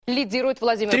лидирует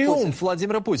Владимир Путин. Триумф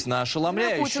Владимира Путина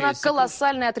ошеломляющий. Путина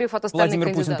колоссальный отрыв от остальных Владимир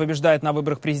кандидатов. Путин побеждает на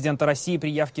выборах президента России при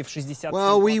явке в 60%.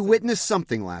 Well, we witnessed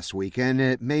something last weekend.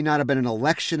 It may not have been an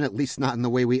election, at least not in the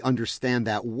way we understand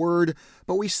that word,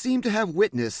 but we seem to have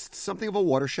witnessed something of a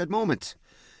watershed moment.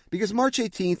 Because March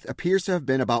 18th appears to have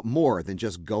been about more than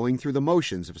just going through the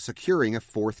motions of securing a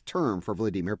fourth term for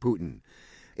Vladimir Putin.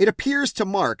 It appears to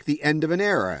mark the end of an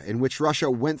era in which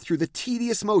Russia went through the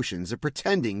tedious motions of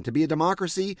pretending to be a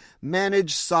democracy,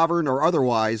 managed, sovereign, or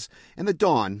otherwise, and the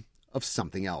dawn of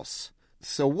something else.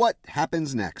 So what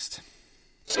happens next?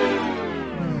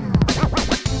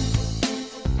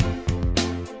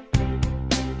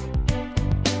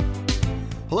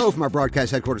 Hello from our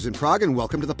broadcast headquarters in Prague, and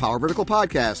welcome to the Power Vertical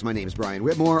Podcast. My name is Brian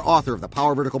Whitmore, author of the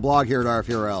Power Vertical blog here at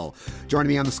RFRL. Joining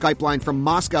me on the Skype line from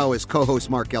Moscow is co-host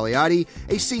Mark Galeotti,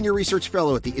 a senior research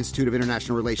fellow at the Institute of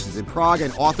International Relations in Prague,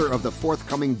 and author of the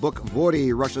forthcoming book,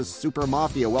 Vori, Russia's Super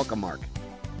Mafia. Welcome, Mark.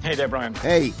 Hey there, Brian.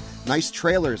 Hey, nice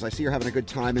trailers. I see you're having a good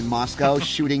time in Moscow,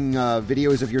 shooting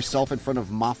videos of yourself in front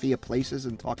of mafia places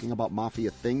and talking about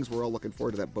mafia things. We're all looking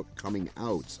forward to that book coming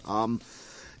out.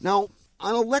 Now,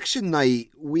 on election night,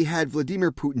 we had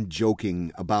Vladimir Putin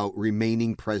joking about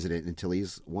remaining president until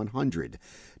he's 100,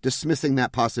 dismissing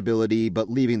that possibility but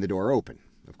leaving the door open,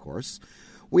 of course.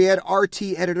 We had RT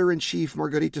editor-in-chief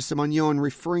Margarita Simonyan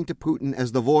referring to Putin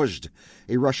as the vozhd,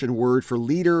 a Russian word for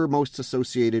leader most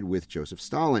associated with Joseph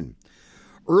Stalin.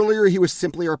 Earlier, he was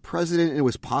simply our president and it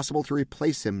was possible to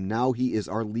replace him. Now he is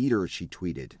our leader, she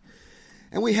tweeted.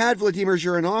 And we had Vladimir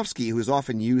Zhirinovsky, who is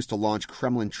often used to launch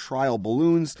Kremlin trial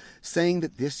balloons, saying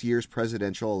that this year's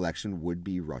presidential election would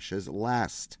be Russia's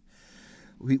last.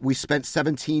 We spent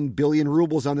 17 billion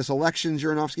rubles on this election,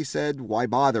 Zhirinovsky said. Why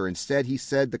bother? Instead, he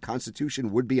said the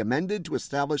Constitution would be amended to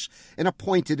establish an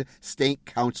appointed state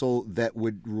council that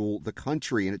would rule the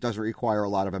country, and it doesn't require a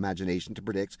lot of imagination to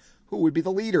predict who would be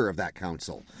the leader of that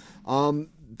council.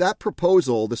 That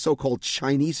proposal, the so-called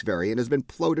Chinese variant, has been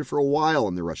floated for a while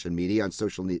in the Russian media, on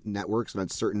social networks, and on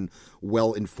certain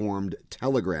well-informed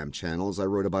Telegram channels. I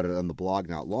wrote about it on the blog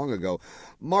not long ago.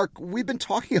 Mark, we've been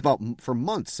talking for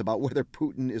months about whether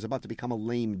Putin is about to become a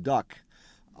lame duck.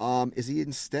 Is he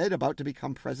instead about to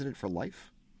become president for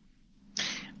life?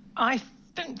 I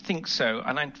don't think so.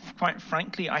 And quite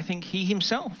frankly, I think he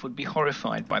himself would be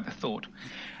horrified by the thought.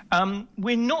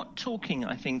 We're not talking,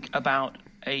 I think, about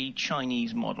a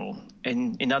Chinese model,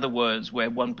 in other words, where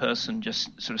one person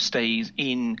just sort of stays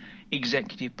in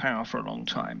executive power for a long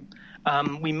time.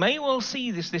 We may well see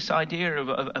this idea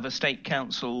of a state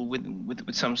council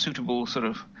with some suitable sort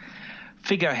of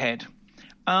figurehead,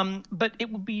 but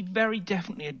it would be very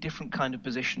definitely a different kind of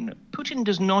position. Putin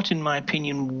does not, in my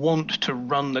opinion, want to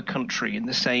run the country in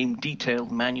the same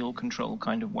detailed manual control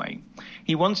kind of way.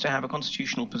 He wants to have a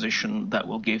constitutional position that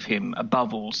will give him,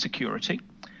 above all, security.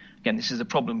 Again, this is a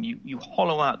problem. You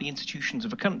hollow out the institutions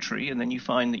of a country, and then you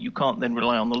find that you can't then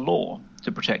rely on the law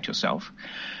to protect yourself.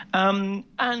 And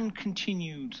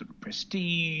continued sort of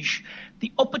prestige,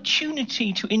 the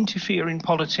opportunity to interfere in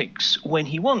politics when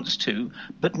he wants to,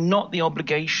 but not the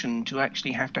obligation to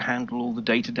actually have to handle all the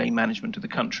day-to-day management of the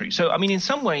country. So, I mean, in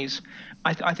some ways,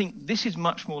 I think this is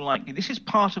much more likely. This is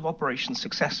part of Operation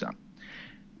Successor.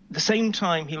 At the same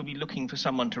time he'll be looking for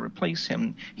someone to replace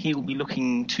him, he'll be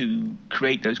looking to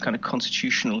create those kind of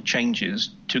constitutional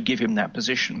changes to give him that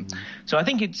position. Mm-hmm. So I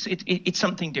think it's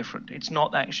something different. It's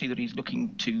not actually that he's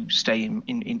looking to stay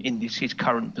in his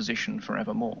current position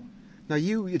forevermore. Now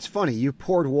it's funny, you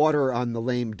poured water on the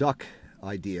lame duck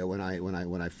idea when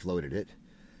I floated it.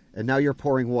 And now you're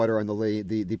pouring water on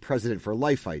the president for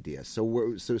life idea. So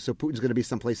Putin's going to be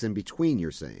someplace in between,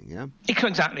 you're saying, yeah?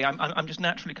 Exactly. I'm just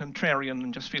naturally contrarian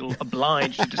and just feel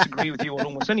obliged to disagree with you on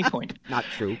almost any point. Not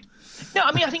true. No,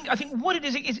 I mean, I think what it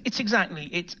is,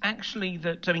 it's actually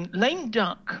that, I mean, lame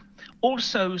duck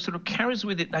also sort of carries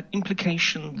with it that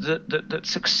implication that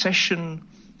succession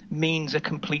means a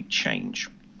complete change.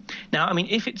 Now, I mean,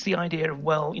 if it's the idea of,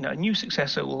 well, a new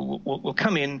successor will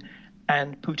come in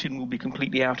and Putin will be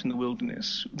completely out in the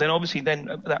wilderness, then obviously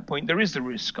at that point there is the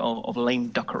risk of lame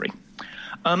duckery.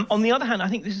 On the other hand, I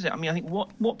think this is it. I mean, I think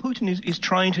what Putin is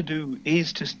trying to do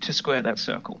is to square that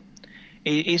circle,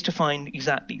 is to find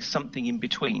exactly something in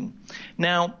between.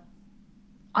 Now,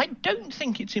 I don't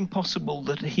think it's impossible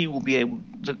that he will be able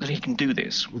that he can do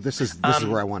this. Well, this is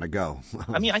where I want to go.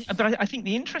 I mean, I think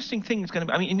the interesting thing is going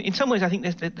to be. I mean, in some ways, I think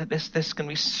there's going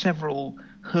to be several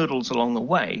hurdles along the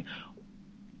way.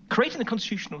 Creating the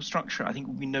constitutional structure, I think,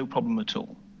 will be no problem at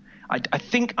all. I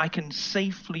think I can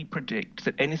safely predict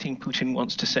that anything Putin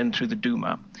wants to send through the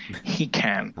Duma, he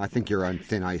can. I think you're on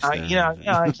thin ice there.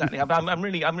 Yeah, exactly. I'm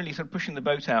really sort of pushing the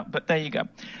boat out, but there you go.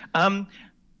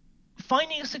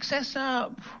 Finding a successor,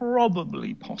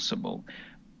 probably possible.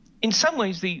 In some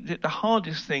ways, the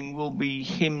hardest thing will be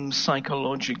him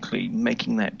psychologically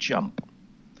making that jump.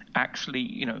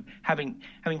 Actually, having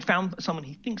found someone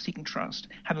he thinks he can trust,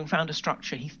 having found a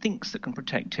structure he thinks that can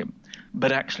protect him,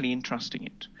 but actually entrusting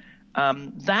it.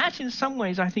 That, in some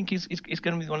ways, I think is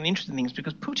going to be one of the interesting things,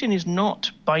 because Putin is not,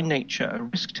 by nature, a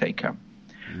risk taker.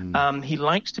 He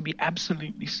likes to be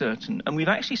absolutely certain. And we've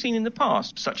actually seen in the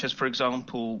past, such as, for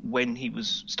example, when he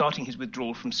was starting his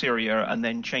withdrawal from Syria and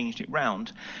then changed it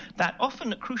round, that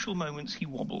often at crucial moments he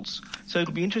wobbles. So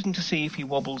it'll be interesting to see if he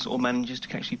wobbles or manages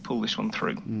to actually pull this one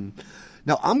through.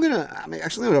 Now, I'm going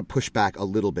to push back a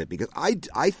little bit, because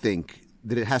I think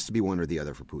that it has to be one or the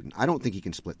other for Putin. I don't think he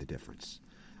can split the difference.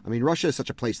 I mean, Russia is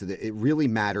such a place that it really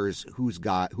matters who's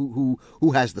got who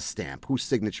has the stamp, whose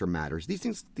signature matters.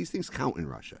 These things count in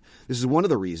Russia. This is one of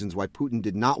the reasons why Putin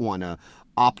did not want to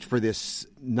opt for this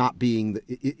not being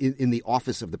in the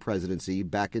office of the presidency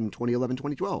back in 2011,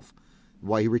 2012.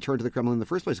 Why he returned to the Kremlin in the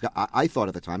first place. I thought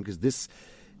at the time, because this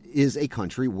is a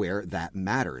country where that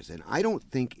matters, and I don't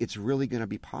think it's really going to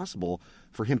be possible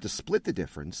for him to split the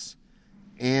difference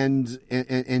and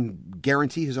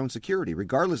guarantee his own security,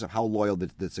 regardless of how loyal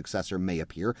the successor may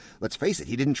appear. Let's face it,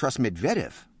 he didn't trust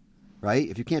Medvedev, right?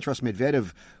 If you can't trust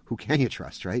Medvedev, who can you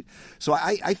trust, right? So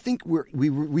I think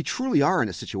we truly are in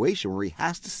a situation where he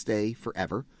has to stay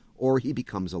forever, or he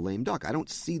becomes a lame duck. I don't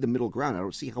see the middle ground. I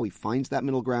don't see how he finds that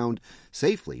middle ground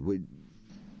safely.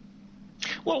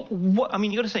 Well, you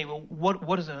got to say,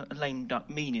 what does a lame duck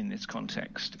mean in this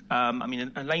context? A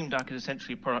lame duck is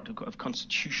essentially a product of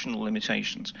constitutional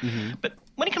limitations. But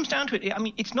when it comes down to it,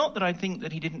 it's not that I think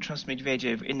that he didn't trust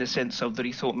Medvedev in the sense of that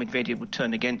he thought Medvedev would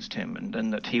turn against him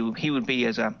and that he would be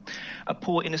as a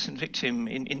poor innocent victim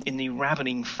in the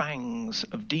ravening fangs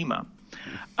of Dima.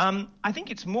 I think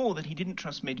it's more that he didn't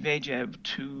trust Medvedev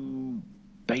to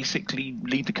basically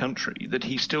lead the country, that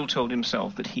he still told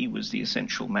himself that he was the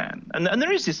essential man. And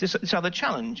there is this other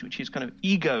challenge, which is kind of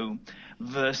ego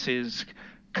versus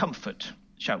comfort,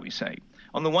 shall we say.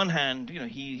 On the one hand,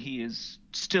 he is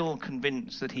still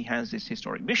convinced that he has this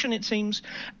historic mission, it seems,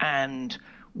 and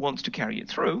wants to carry it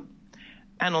through.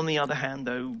 And on the other hand,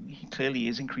 though, he clearly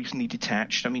is increasingly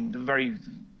detached. The very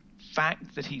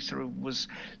fact that he sort of was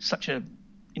such a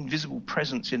invisible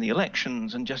presence in the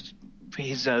elections and just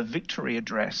his victory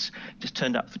address just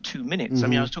turned up for 2 minutes. I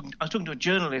was talking to a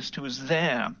journalist who was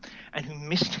there and who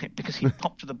missed it because he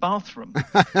popped to the bathroom.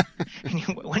 And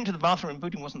he went to the bathroom and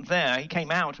Putin wasn't there. He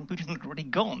came out and Putin had already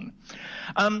gone.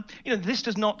 This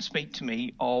does not speak to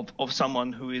me of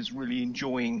someone who is really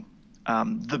enjoying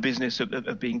the business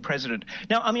of being president.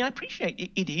 Now, I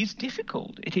appreciate it is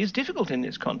difficult. It is difficult in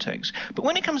this context. But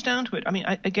when it comes down to it,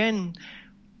 again,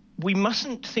 we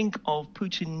mustn't think of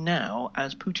Putin now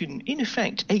as Putin, in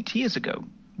effect, 8 years ago,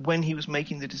 when he was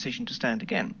making the decision to stand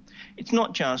again. It's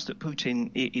not just that Putin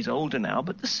is older now,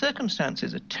 but the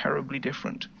circumstances are terribly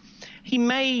different. He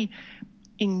may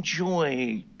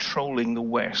enjoy trolling the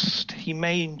West. He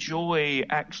may enjoy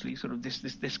actually sort of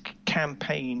this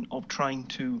campaign of trying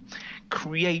to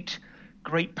create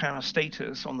great power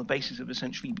status on the basis of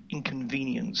essentially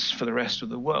inconvenience for the rest of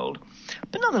the world.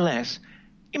 But nonetheless,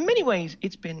 in many ways,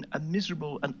 it's been a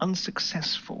miserable and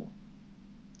unsuccessful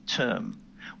term,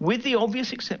 with the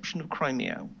obvious exception of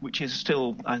Crimea, which is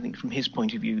still, I think, from his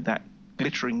point of view, that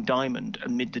glittering diamond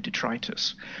amid the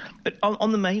detritus. But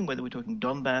on the main, whether we're talking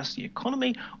Donbass, the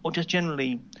economy, or just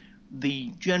generally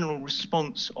the general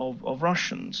response of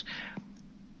Russians,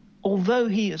 although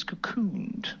he is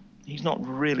cocooned, he's not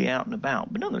really out and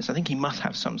about. But nonetheless, I think he must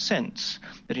have some sense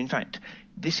that, in fact,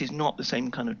 this is not the same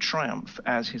kind of triumph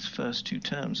as his first 2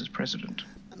 terms as president.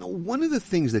 One of the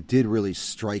things that did really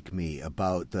strike me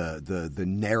about the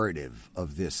narrative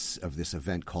of this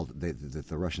event called that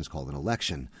the Russians called an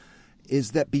election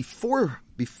is that before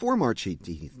March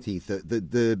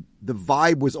 18th, the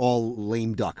vibe was all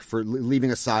lame duck, for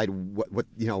leaving aside what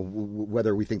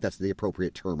whether we think that's the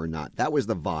appropriate term or not. That was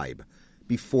the vibe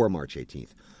before March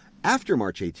 18th. After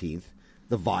March 18th,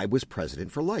 the vibe was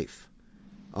president for life.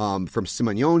 From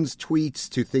Simonion's tweets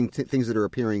to things that are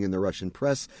appearing in the Russian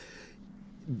press,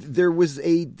 there was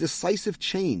a decisive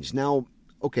change. Now,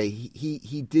 okay,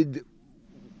 he did,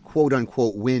 quote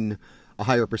unquote, win a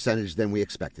higher percentage than we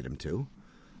expected him to.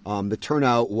 The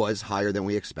turnout was higher than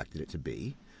we expected it to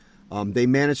be. They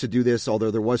managed to do this,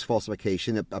 although there was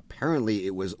falsification. Apparently,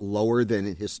 it was lower than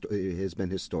it has been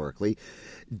historically.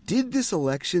 Did this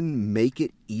election make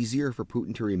it easier for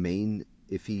Putin to remain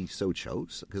if he so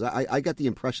chose? Because I got the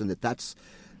impression that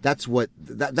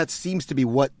seems to be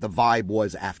what the vibe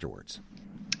was afterwards.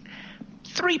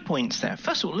 3 points there.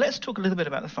 First of all, let's talk a little bit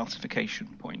about the falsification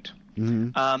point.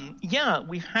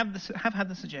 We have had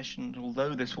the suggestion,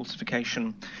 although there's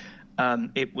falsification,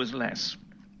 it was less.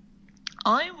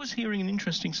 I was hearing an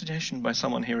interesting suggestion by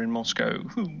someone here in Moscow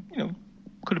who,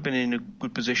 could have been in a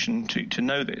good position to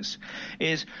know this,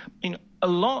 is a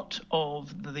lot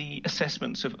of the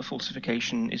assessments of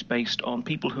falsification is based on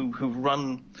people who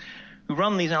run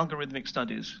these algorithmic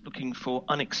studies looking for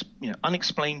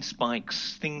unexplained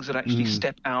spikes, things that actually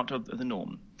step out of the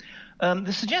norm.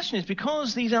 The suggestion is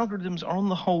because these algorithms are on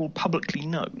the whole publicly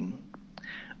known,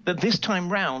 that this time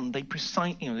round the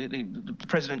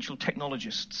presidential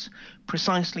technologists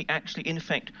precisely actually in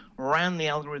effect ran the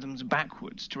algorithms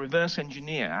backwards to reverse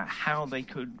engineer how they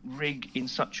could rig in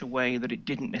such a way that it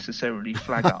didn't necessarily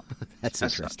flag up. That's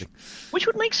interesting. Which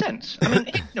would make sense. I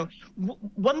mean,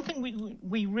 one thing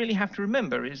we really have to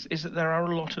remember is that there are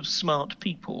a lot of smart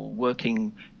people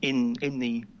working in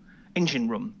the engine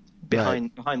room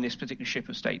behind this particular ship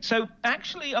of state. So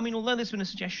actually, I mean, although there's been a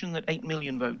suggestion that 8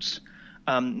 million votes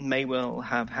may well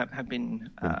have been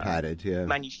padded,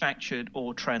 manufactured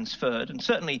or transferred. And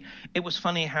certainly it was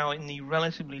funny how in the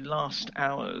relatively last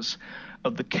hours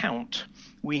of the count,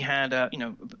 we had a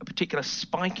particular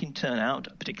spike in turnout,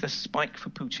 a particular spike for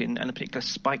Putin, and a particular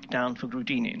spike down for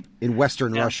Grudinin. In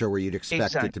Western Russia, where you'd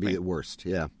expect it to be the worst,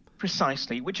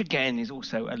 Precisely, which again is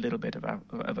also a little bit of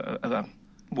a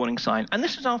warning sign. And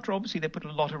this is after, obviously, they put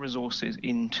a lot of resources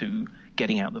into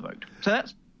getting out the vote. So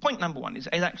that's point number one, is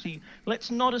actually, let's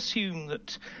not assume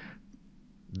that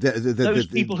those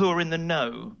people who are in the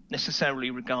know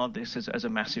necessarily regard this as a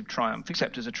massive triumph,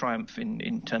 except as a triumph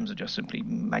in terms of just simply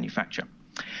manufacture.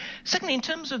 Secondly, in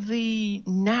terms of the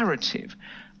narrative,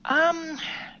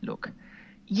 look,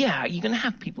 you're going to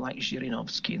have people like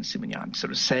Zhirinovsky and Simonyan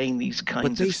sort of saying these kinds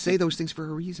of... But they say those things for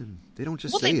a reason. They don't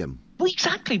just say them. Well,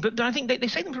 exactly. But I think they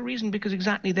say them for a reason because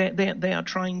exactly they are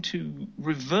trying to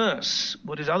reverse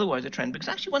what is otherwise a trend. Because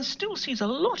actually one still sees a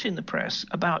lot in the press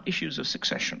about issues of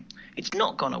succession. It's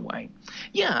not gone away.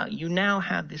 Yeah, you now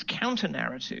have this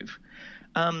counter-narrative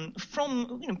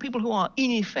from people who are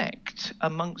in effect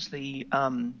amongst the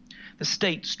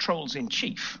state's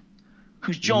trolls-in-chief,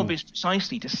 whose job is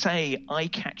precisely to say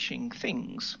eye-catching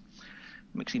things,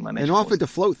 mixing my metaphors. And often to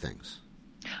float things.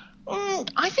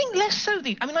 I think less so.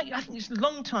 I think it's a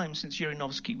long time since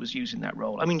Zhirinovsky was using that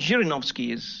role. I mean,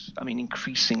 Zhirinovsky is,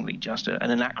 increasingly just an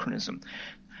anachronism.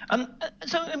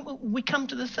 So we come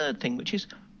to the third thing, which is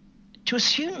to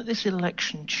assume that this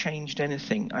election changed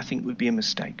anything, I think would be a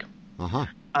mistake. Uh-huh.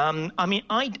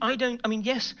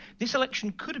 Yes, this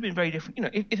election could have been very different.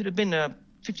 If it had been a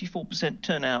 54%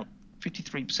 turnout,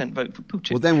 53% vote for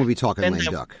Putin. Well, then we'll be talking lame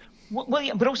duck. Well,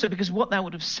 yeah, but also because what that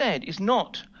would have said is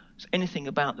not anything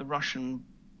about the Russian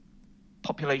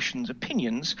population's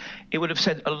opinions. It would have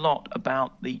said a lot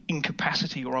about the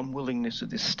incapacity or unwillingness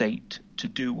of this state to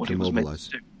do what it was meant to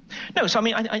do. No, so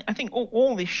I think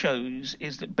all this shows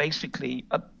is that basically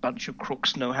a bunch of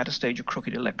crooks know how to stage a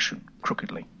crooked election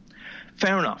crookedly.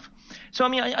 Fair enough. So,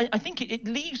 I think it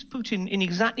leaves Putin in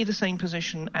exactly the same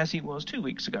position as he was 2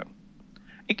 weeks ago,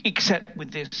 except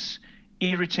with this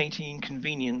irritating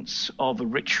inconvenience of a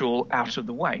ritual out of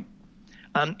the way.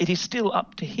 It is still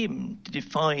up to him to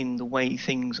define the way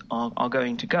things are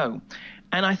going to go.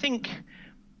 And I think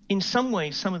in some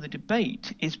ways some of the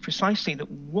debate is precisely that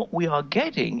what we are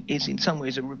getting is in some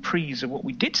ways a reprise of what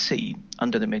we did see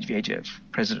under the Medvedev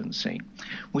presidency,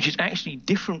 which is actually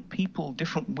different people,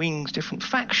 different wings, different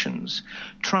factions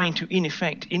trying to in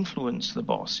effect influence the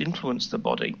boss, influence the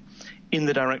body in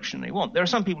the direction they want. There are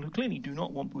some people who clearly do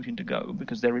not want Putin to go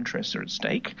because their interests are at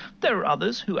stake. There are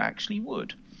others who actually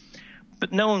would.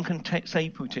 But no one can say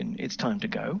Putin, it's time to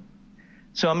go.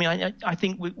 So, I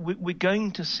think we're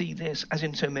going to see this, as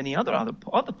in so many other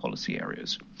policy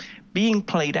areas, being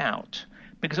played out,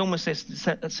 because almost there's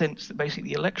a sense that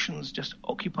basically the elections just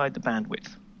occupied the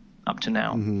bandwidth up to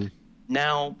now. Mm-hmm.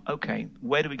 Now, okay,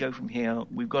 where do we go from here?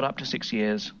 We've got up to 6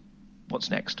 years. What's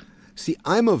next? See,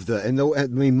 I'm of the, and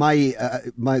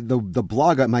the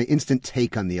blog, my instant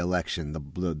take on the election,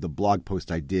 the blog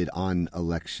post I did on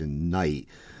election night,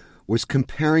 was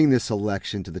comparing this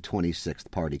election to the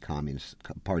 26th Party Congress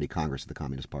of the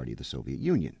Communist Party of the Soviet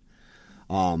Union.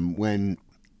 When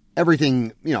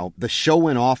everything, the show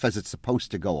went off as it's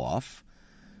supposed to go off,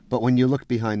 but when you looked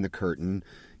behind the curtain,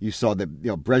 you saw that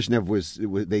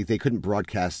Brezhnev they couldn't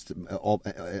broadcast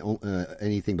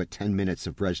anything but 10 minutes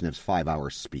of Brezhnev's 5-hour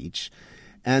speech,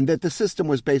 and that the system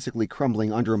was basically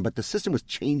crumbling under him, but the system was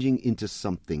changing into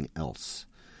something else.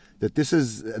 That this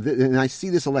is, and I see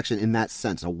this election in that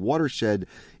sense, a watershed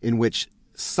in which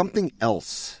something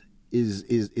else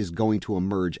is going to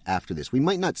emerge after this. We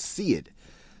might not see it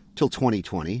till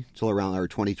 2020, till around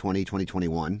 2020,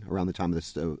 2021, around the time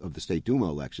of the State Duma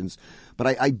elections.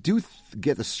 But I do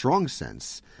get the strong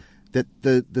sense that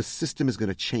the system is going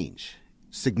to change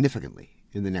significantly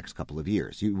in the next couple of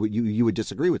years. You would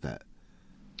disagree with that?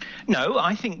 No,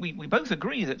 I think we both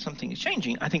agree that something is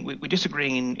changing. I think we're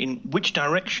disagreeing in which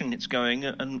direction it's going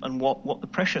and what the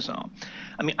pressures are.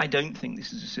 I mean, I don't think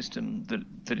this is a system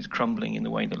that is crumbling in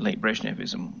the way that late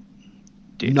Brezhnevism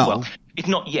did. No. Well, it's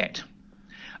not yet.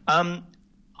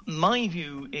 My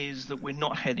view is that we're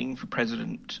not heading for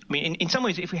president. I mean, in some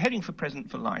ways, if we're heading for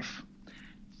president for life,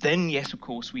 then yes, of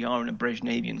course, we are in a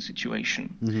Brezhnevian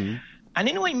situation. Mm-hmm. And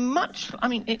in a way,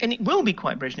 and it will be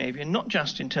quite Brezhnevian, not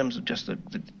just in terms of just the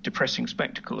depressing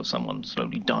spectacle of someone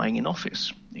slowly dying in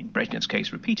office, in Brezhnev's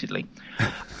case repeatedly,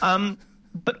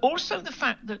 but also the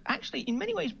fact that actually, in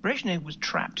many ways, Brezhnev was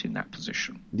trapped in that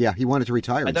position. Yeah, he wanted to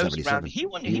retire in 77. He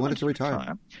wanted to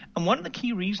retire. And one of the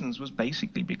key reasons was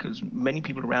basically because many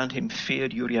people around him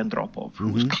feared Yuri Andropov,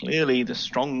 who was clearly the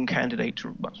strong candidate,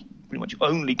 pretty much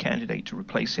only candidate to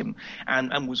replace him,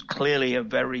 and was clearly a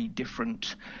very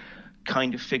different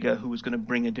kind of figure who was going to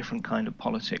bring a different kind of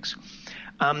politics.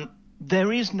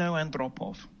 There is no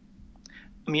Andropov.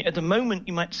 I mean, at the moment,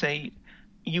 you might say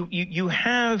you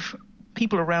have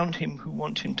people around him who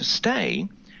want him to stay,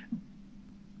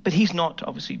 but he's not,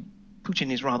 obviously.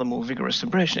 Putin is rather more vigorous than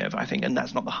Brezhnev, I think, and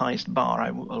that's not the highest bar,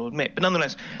 I'll admit. But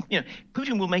nonetheless,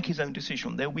 Putin will make his own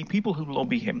decision. There will be people who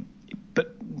lobby him,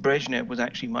 but Brezhnev was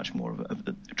actually much more of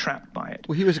a trapped by it.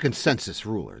 Well, he was a consensus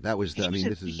ruler. That was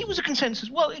He was a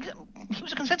consensus. Well, he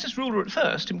was a consensus ruler at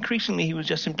first. Increasingly, he was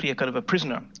just simply a kind of a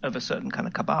prisoner of a certain kind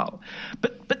of cabal.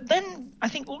 But then I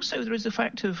think also there is the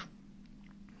fact of,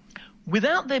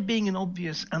 without there being an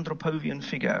obvious Andropovian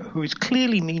figure who is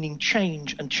clearly meaning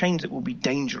change, and change that will be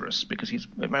dangerous because he's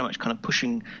very much kind of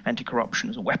pushing anti-corruption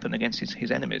as a weapon against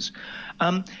his enemies,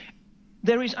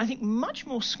 there is, I think, much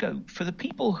more scope for the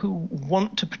people who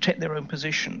want to protect their own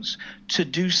positions to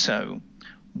do so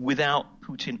without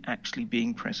Putin actually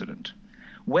being president.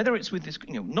 Whether it's with this,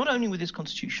 not only with this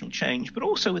constitutional change, but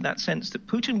also with that sense that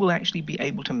Putin will actually be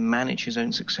able to manage his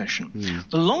own succession.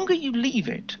 The longer you leave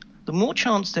it, the more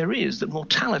chance there is that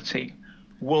mortality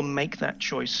will make that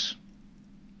choice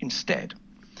instead.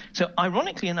 So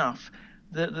ironically enough,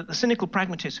 the cynical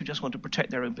pragmatists who just want to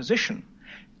protect their own position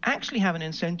actually have an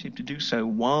incentive to do so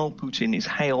while Putin is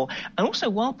hale, and also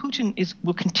while Putin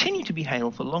will continue to be hale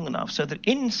for long enough so that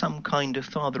in some kind of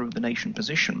father of the nation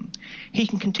position, he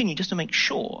can continue just to make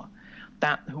sure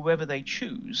that whoever they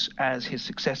choose as his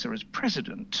successor as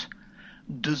president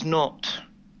does not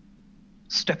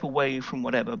step away from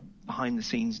whatever behind the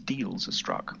scenes deals are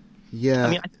struck. Yeah. I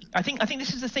mean, I think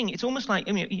this is the thing. It's almost like,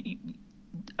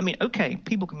 okay,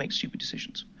 people can make stupid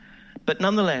decisions, but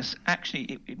nonetheless,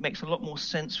 actually, it makes a lot more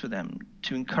sense for them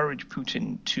to encourage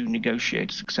Putin to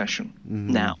negotiate succession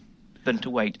now than to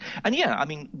wait. And yeah, I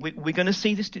mean, we're going to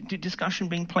see this discussion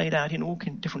being played out in all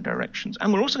different directions,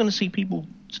 and we're also going to see people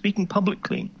speaking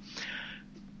publicly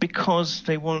because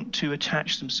they want to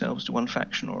attach themselves to one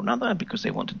faction or another, because they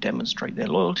want to demonstrate their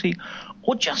loyalty,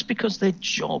 or just because their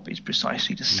job is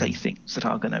precisely to say things that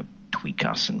are going to tweak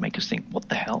us and make us think, what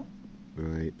the hell?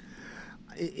 Right.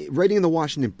 Writing in the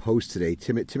Washington Post today,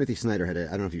 Timothy Snyder had, I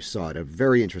don't know if you saw it, a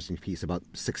very interesting piece about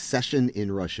succession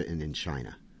in Russia and in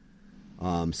China.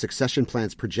 Succession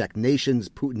plans project nations.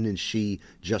 Putin and Xi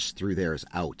just threw theirs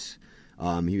out.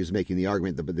 He was making the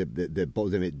argument that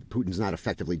Putin's not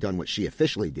effectively done what Xi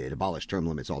officially did, abolished term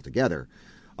limits altogether.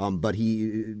 But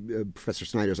Professor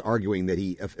Snyder's arguing that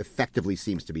he effectively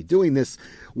seems to be doing this.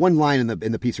 One line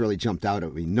in the piece really jumped out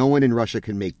at me. No one in Russia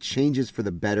can make changes for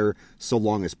the better so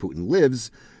long as Putin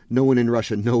lives. No one in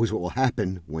Russia knows what will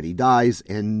happen when he dies,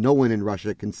 and no one in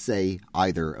Russia can say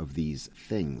either of these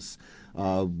things.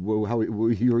 How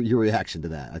your reaction to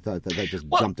that? I thought that just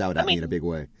jumped out at me in a big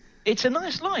way. It's a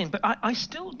nice line, but I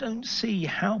still don't see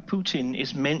how Putin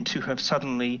is meant to have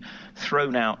suddenly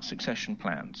thrown out succession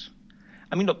plans.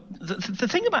 I mean, look, the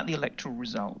thing about the electoral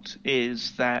result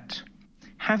is that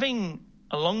having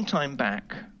a long time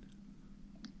back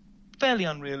fairly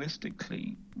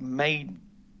unrealistically made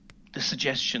the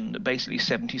suggestion that basically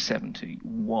 70-70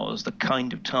 was the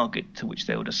kind of target to which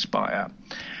they would aspire,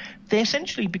 they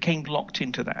essentially became locked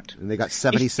into that. And they got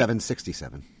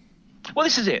 77-67. Well,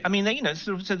 this is it. I mean,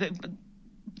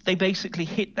 they basically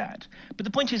hit that. But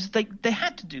the point is they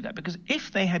had to do that, because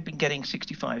if they had been getting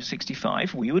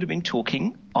 65-65, we would have been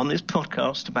talking on this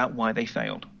podcast about why they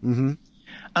failed. Mm-hmm.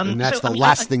 And that's the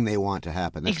last thing they want to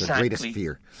happen. That's exactly. The greatest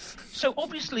fear. So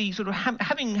obviously, sort of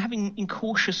having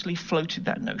incautiously floated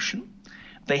that notion,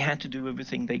 they had to do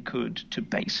everything they could to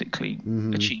basically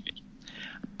achieve it.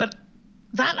 But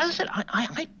That, as I said,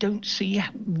 I don't see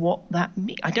what that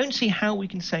means. I don't see how we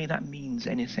can say that means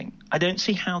anything. I don't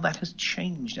see how that has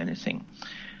changed anything.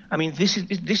 I mean, this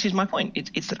is my point.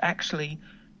 It's that actually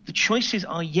the choices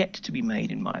are yet to be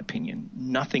made, in my opinion.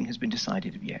 Nothing has been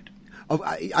decided yet.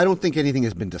 I don't think anything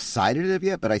has been decided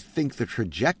yet, but I think the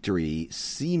trajectory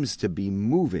seems to be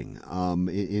moving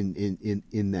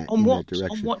in that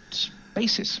direction. On what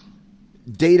basis?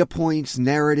 Data points,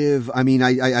 narrative. I mean,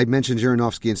 I mentioned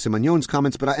Zhirinovsky and Simonion's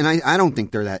comments, but I don't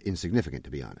think they're that insignificant, to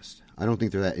be honest. I don't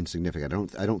think they're that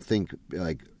insignificant. I don't think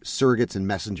like surrogates and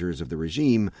messengers of the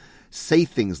regime say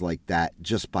things like that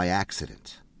just by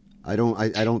accident. I don't.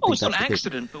 Oh, it's not an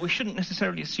accident, but we shouldn't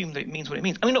necessarily assume that it means what it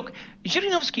means. I mean, look,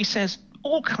 Zhirinovsky says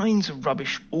all kinds of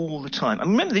rubbish all the time. I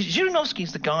remember this. Zhirinovsky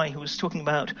is the guy who was talking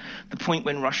about the point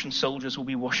when Russian soldiers will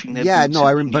be washing their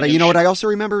boots. But you know what I also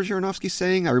remember Zhirinovsky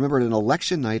saying? I remember at an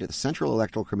election night at the Central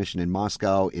Electoral Commission in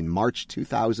Moscow in March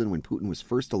 2000 when Putin was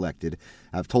first elected.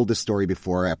 I've told this story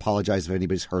before. I apologize if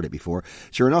anybody's heard it before.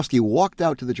 Zhirinovsky walked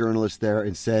out to the journalists there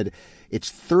and said, "It's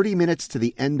 30 minutes to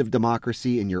the end of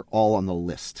democracy and you're all on the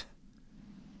list."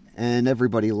 And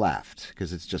everybody laughed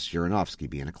because it's just Zhirinovsky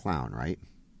being a clown, right?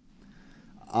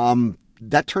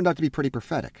 That turned out to be pretty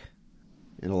prophetic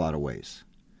in a lot of ways,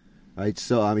 right?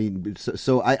 So I mean,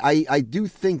 I do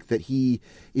think that he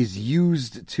is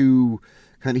used to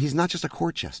kind of. He's not just a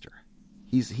court jester.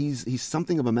 He's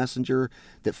something of a messenger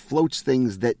that floats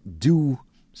things that do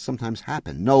sometimes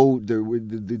happen. No,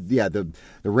 the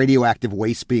radioactive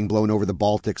waste being blown over the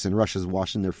Baltics and Russia's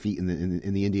washing their feet in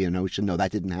the Indian Ocean. No,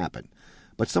 that didn't happen.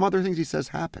 But some other things he says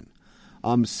happen.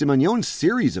 Simonion's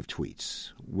series of tweets,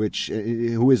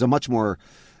 who is a much more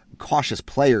cautious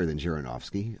player than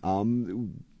Zhirinovsky,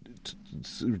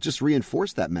 just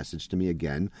reinforced that message to me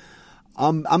again.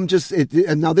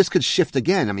 And now this could shift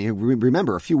again. I mean,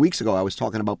 remember a few weeks ago I was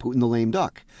talking about Putin the lame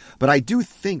duck, but I do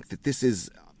think that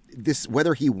this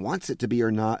whether he wants it to be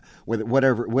or not,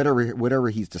 whatever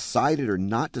he's decided or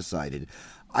not decided,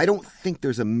 I don't think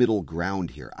there's a middle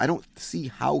ground here. I don't see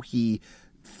how he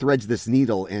threads this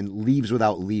needle and leaves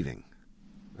without leaving.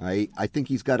 Right? I think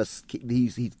he's got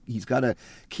to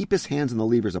keep his hands on the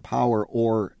levers of power,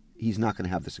 or he's not going to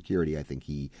have the security I think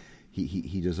he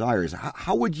desires.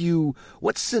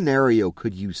 What scenario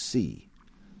could you see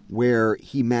where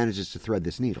he manages to thread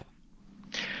this needle?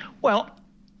 Well,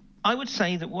 I would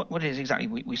say that what it is exactly,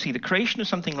 we see the creation of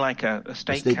something like a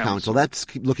state council. That's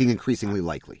looking increasingly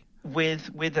likely.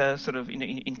 With a sort of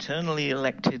internally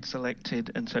elected,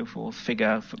 selected, and so forth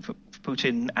figure for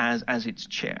Putin as its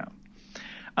chair.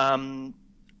 Do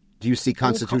you see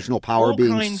constitutional power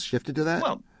being shifted to that?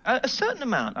 Well, a certain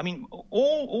amount. I mean,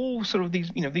 all sort of these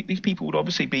people would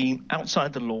obviously be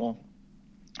outside the law,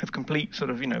 have complete sort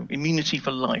of immunity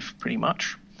for life, pretty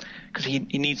much, because he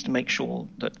needs to make sure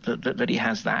that he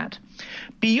has that.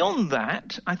 Beyond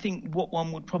that, I think what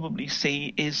one would probably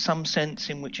see is some sense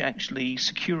in which actually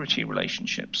security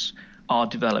relationships are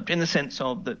developed, in the sense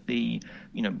of that the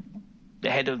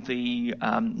head of the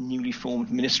newly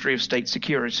formed Ministry of State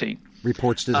Security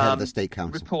reports to the head of the State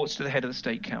Council. Reports to the head of the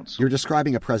State Council. You're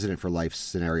describing a president for life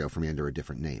scenario for me under a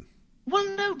different name. Well,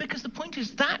 no, because the point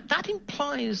is that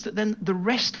implies that then the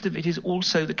rest of it is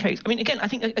also the case. I mean, again, I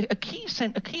think a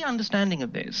key understanding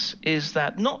of this is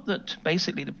that not that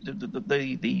basically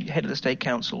the head of the State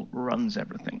Council runs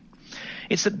everything.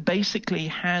 It's that basically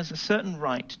has a certain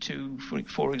right to,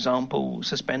 for example,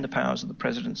 suspend the powers of the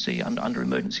presidency under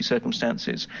emergency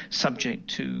circumstances, subject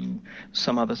to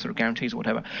some other sort of guarantees or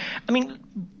whatever. I mean,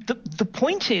 the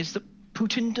point is that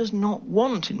Putin does not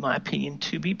want, in my opinion,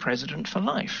 to be president for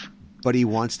life. But he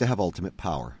wants to have ultimate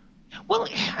power. Well,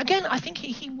 again, I think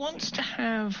he wants to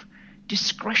have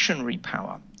discretionary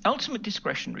power, ultimate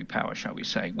discretionary power, shall we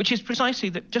say, which is precisely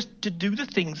that, just to do the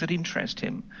things that interest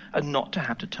him and not to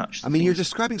have to touch them. You're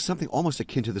describing something almost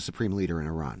akin to the supreme leader in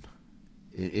Iran.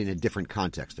 In a different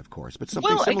context, of course, but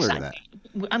something similar to that.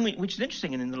 I mean, which is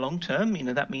interesting, and in the long term,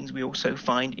 that means we also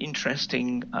find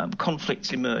interesting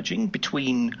conflicts emerging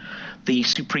between the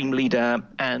supreme leader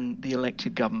and the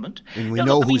elected government. And we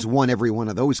know who's won every one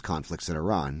of those conflicts in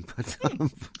Iran. But,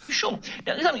 sure.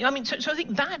 I mean, so I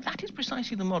think that is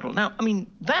precisely the model. Now, I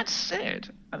mean, that said,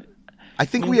 I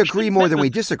think we agree more than we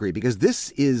disagree, because this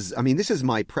is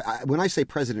my when I say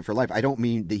president for life, I don't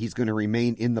mean that he's going to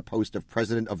remain in the post of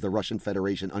president of the Russian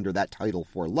Federation under that title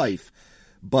for life,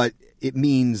 but it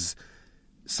means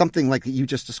something like that you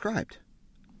just described.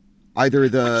 Either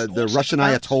the Russian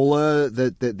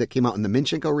Ayatollah that came out in the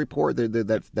Minchenko report,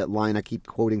 that line I keep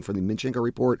quoting from the Minchenko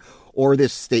report, or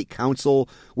this state council,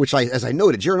 which as I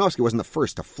noted, Zhirinovsky wasn't the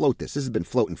first to float this. This has been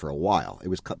floating for a while. It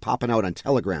was popping out on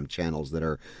Telegram channels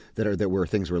that where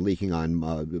things were leaking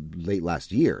on late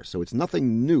last year. So it's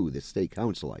nothing new, this state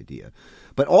council idea.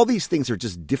 But all these things are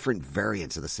just different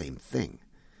variants of the same thing.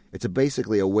 It's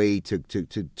basically a way to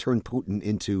turn Putin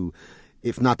into,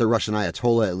 if not the Russian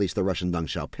Ayatollah, at least the Russian Deng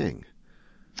Xiaoping.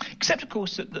 Except, of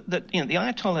course, that the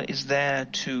Ayatollah is there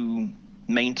to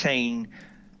maintain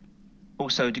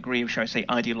also a degree of, shall I say,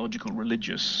 ideological,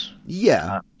 religious.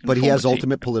 Yeah, but he has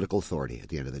ultimate political authority at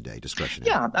the end of the day, discretionary.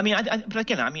 Yeah, I mean, but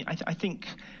again, I think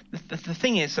the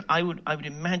thing is that I would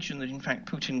imagine that in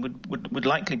fact Putin would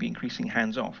likely be increasing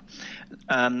hands off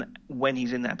when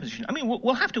he's in that position. I mean,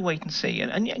 we'll have to wait and see.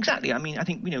 And yeah, exactly. I mean, I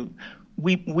think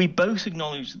we both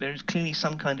acknowledge that there is clearly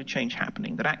some kind of change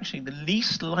happening. That actually the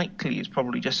least likely is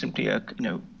probably just simply a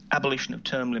abolition of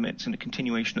term limits and a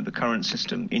continuation of the current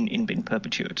system in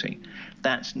perpetuity.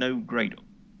 That's no great.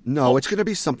 No, it's going to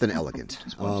be something elegant.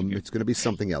 It's going to be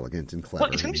something elegant and clever.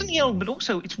 Well, it's going to be something elegant, but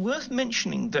also it's worth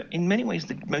mentioning that in many ways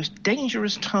the most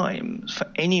dangerous time for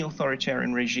any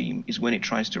authoritarian regime is when it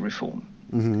tries to reform.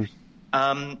 Mm-hmm.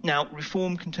 Now,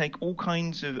 reform can take all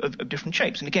kinds of different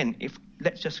shapes. And again,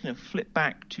 let's just kind of flip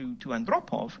back to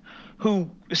Andropov, who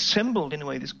assembled, in a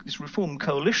way, this reform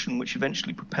coalition which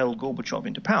eventually propelled Gorbachev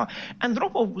into power.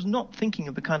 Andropov was not thinking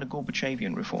of the kind of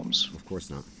Gorbachevian reforms. Of course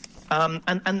not.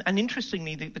 And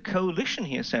interestingly, the coalition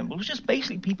he assembled was just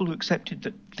basically people who accepted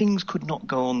that things could not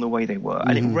go on the way they were. Mm-hmm.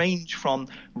 And it ranged from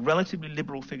relatively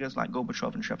liberal figures like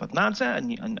Gorbachev and Shevardnadze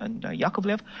and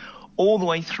Yakovlev, all the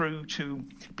way through to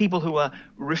people who are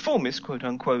reformists, quote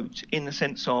unquote, in the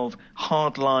sense of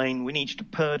hardline, we need to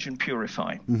purge and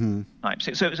purify. Mm-hmm. Right.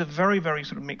 So it was a very, very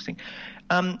sort of mixing.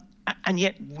 And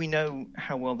yet we know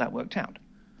how well that worked out.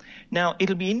 Now,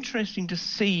 it'll be interesting to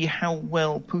see how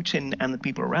well Putin and the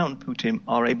people around Putin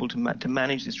are able to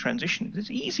manage this transition.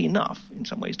 It's easy enough in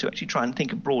some ways to actually try and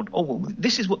think abroad. Oh, well,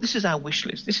 this is our wish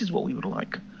list. This is what we would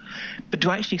like. But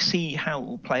to actually see how it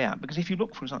will play out, because if you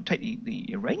look, for example, take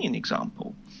the Iranian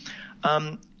example,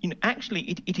 actually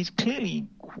it is clearly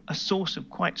a source of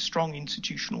quite strong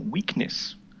institutional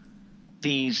weakness.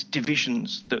 These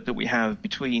divisions that we have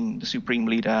between the supreme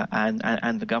leader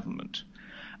and the government.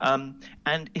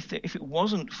 And if it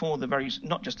wasn't for the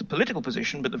not just the political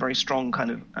position, but the very strong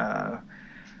kind of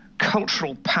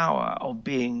cultural power of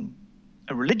being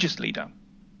a religious leader,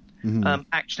 mm-hmm.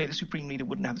 Actually the supreme leader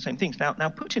wouldn't have the same things. Now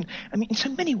Putin, I mean, in so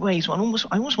many ways, I almost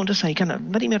want to say, kind of,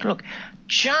 let him look,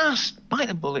 just bite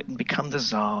the bullet and become the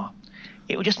Tsar.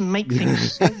 It would just make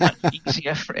things so much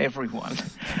easier for everyone.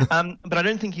 But I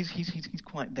don't think he's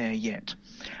quite there yet.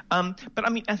 But I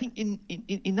mean, I think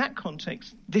in that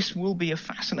context, this will be a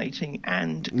fascinating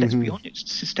and, let's be honest,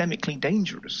 systemically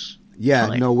dangerous. Yeah,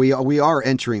 time. No, we are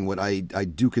entering what I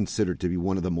do consider to be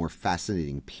one of the more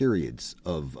fascinating periods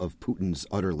of Putin's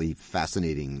utterly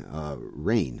fascinating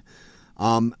reign.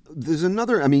 There's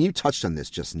another. I mean, you touched on this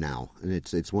just now, and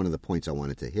it's one of the points I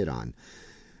wanted to hit on.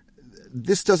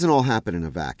 This doesn't all happen in a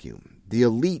vacuum. The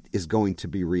elite is going to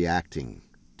be reacting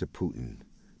to Putin,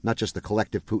 not just the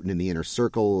collective Putin in the inner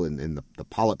circle and the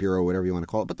Politburo, whatever you want to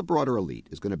call it, but the broader elite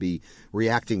is going to be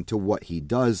reacting to what he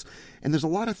does. And there's a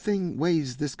lot of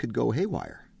ways this could go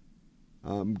haywire.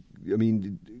 I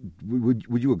mean,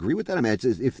 would you agree with that? I mean,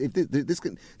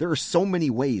 there are so many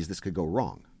ways this could go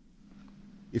wrong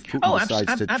if Putin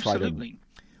decides to absolutely.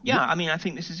 Yeah, I mean, I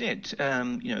think this is it.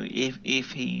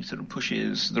 If he sort of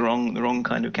pushes the wrong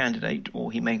kind of candidate,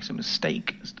 or he makes a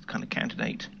mistake as the kind of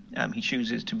candidate he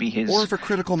chooses to be his. Or if a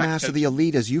critical mass of the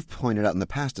elite, as you've pointed out in the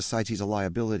past, decides he's a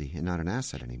liability and not an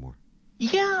asset anymore.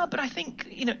 Yeah, but I think,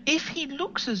 if he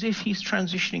looks as if he's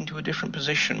transitioning to a different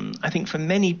position, I think for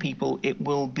many people it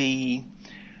will be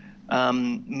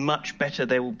much better,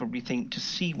 they will probably think, to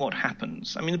see what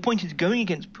happens. I mean, the point is, going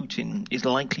against Putin is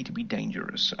likely to be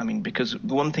dangerous. I mean, because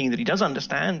the one thing that he does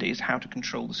understand is how to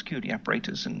control the security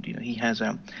apparatus. And, he has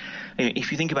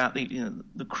if you think about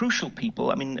the crucial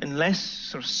people, I mean, unless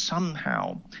sort of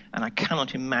somehow, and I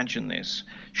cannot imagine this,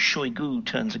 Shoigu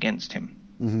turns against him.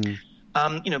 Mm-hmm.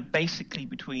 Basically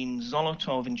between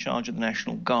Zolotov in charge of the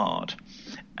National Guard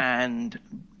and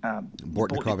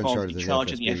Bortnikov in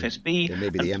charge of the FSB and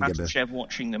maybe the MGB. Patrushev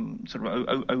watching them sort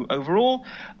of overall.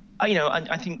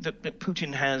 I think that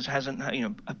Putin has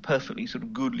a perfectly sort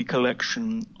of goodly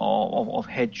collection of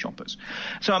head choppers.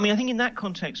 So I mean, I think in that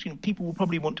context, people will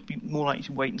probably want to be more likely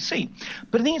to wait and see.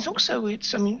 But I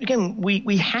think again,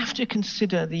 we have to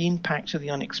consider the impact of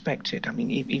the unexpected. I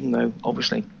mean, even though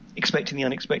obviously expecting the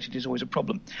unexpected is always a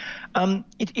problem.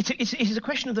 It is a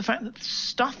question of the fact that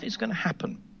stuff is going to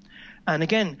happen. And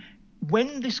again,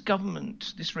 when this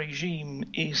government, this regime,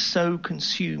 is so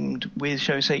consumed with,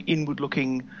 shall we say,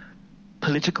 inward-looking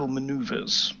political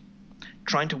maneuvers,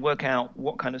 trying to work out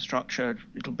what kind of structure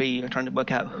it'll be, trying to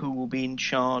work out who will be in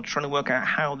charge, trying to work out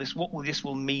what this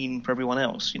will mean for everyone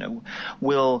else.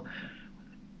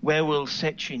 Where will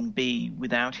Sechin be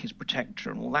without his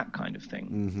protector and all that kind of thing?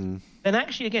 Mm-hmm. Then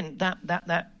actually, again,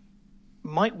 that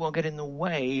might well get in the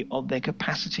way of their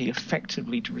capacity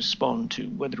effectively to respond to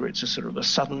whether it's a sort of a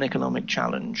sudden economic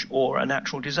challenge or a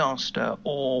natural disaster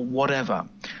or whatever.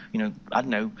 I don't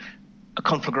know, a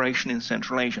conflagration in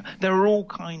Central Asia. There are all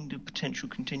kind of potential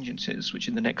contingencies which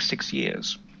in the next 6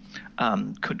 years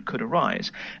could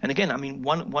arise. And again, I mean,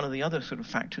 one of the other sort of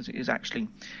factors is actually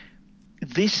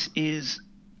this is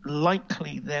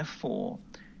likely, therefore,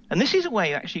 and this is a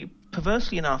way actually,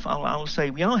 perversely enough, I'll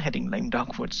say we are heading lame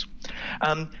duckwards.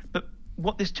 But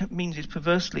what this means is,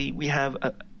 perversely, we have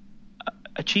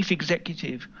a chief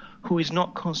executive who is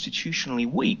not constitutionally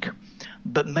weak,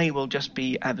 but may well just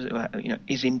be,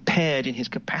 is impaired in his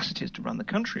capacities to run the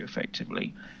country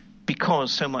effectively,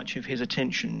 because so much of his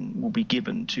attention will be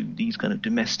given to these kind of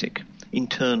domestic,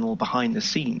 internal,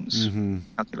 behind-the-scenes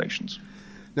calculations.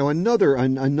 Now,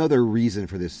 another reason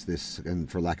for this,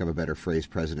 and for lack of a better phrase,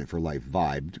 President for Life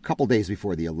vibe, a couple days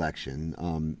before the election,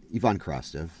 Ivan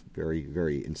Krastev, very,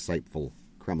 very insightful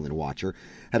Kremlin watcher,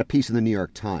 had a piece in the New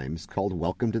York Times called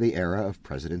 "Welcome to the Era of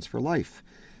Presidents for Life."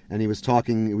 And he was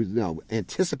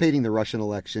anticipating the Russian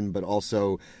election, but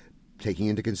also taking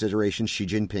into consideration Xi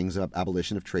Jinping's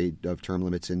abolition of term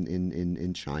limits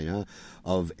in China,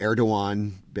 of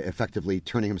Erdogan effectively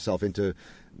turning himself into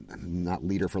not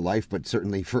leader for life, but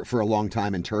certainly for a long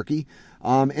time in Turkey.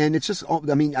 And it's just,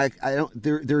 I mean,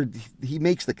 he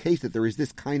makes the case that there is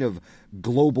this kind of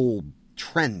global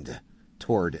trend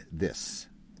toward this.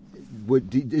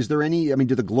 Is there any, I mean,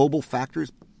 do the global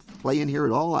factors play in here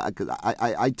at all?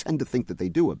 I tend to think that they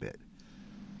do a bit.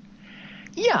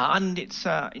 Yeah, and it's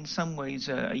in some ways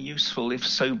a useful, if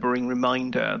sobering,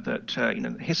 reminder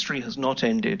that history has not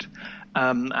ended,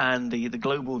 and the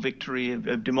global victory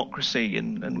of democracy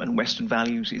and Western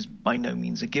values is by no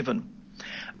means a given.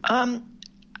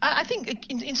 I think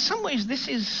in some ways this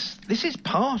is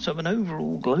part of an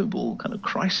overall global kind of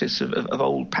crisis of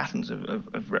old patterns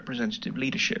of representative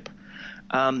leadership.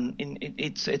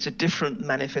 It's a different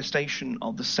manifestation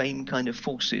of the same kind of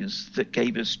forces that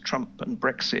gave us Trump and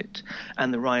Brexit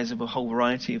and the rise of a whole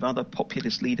variety of other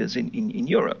populist leaders in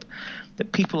Europe,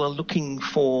 that people are looking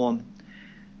for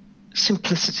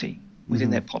simplicity within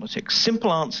their politics,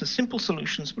 simple answers, simple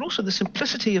solutions, but also the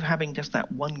simplicity of having just that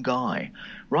one guy,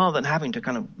 rather than having to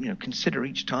kind of consider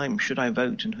each time, should I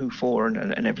vote and who for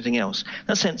and everything else.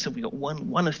 That sense that we've got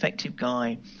one effective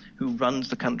guy who runs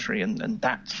the country, and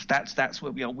that's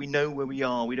where we are. We know where we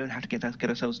are. We don't have to get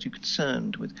ourselves too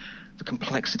concerned with the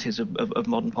complexities of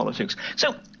modern politics.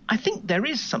 So I think there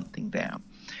is something there.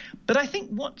 But I think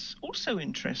what's also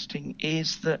interesting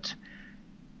is that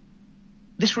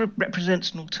this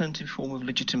represents an alternative form of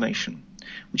legitimation,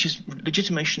 which is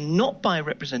legitimation not by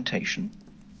representation.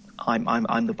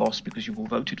 I'm the boss because you've all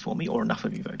voted for me, or enough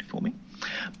of you voted for me,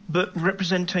 but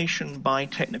representation by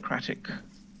technocratic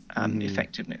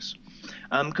effectiveness.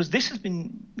 Because this has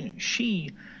been Xi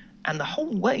and the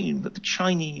whole way that the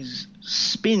Chinese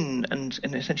spin and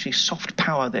essentially soft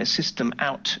power their system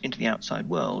out into the outside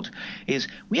world is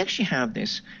we actually have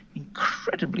this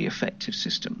incredibly effective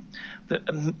system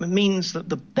that means that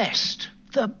the best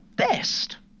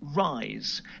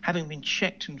rise, having been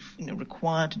checked and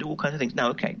required to do all kinds of things. Now,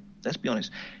 okay, let's be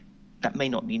honest, that may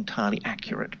not be entirely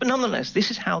accurate, but nonetheless, this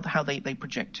is how they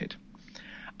project it.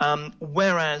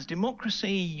 Whereas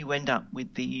democracy, you end up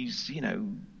with these,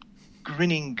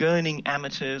 grinning, gurning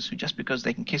amateurs who, just because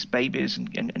they can kiss babies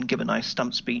and give a nice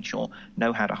stump speech or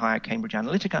know how to hire Cambridge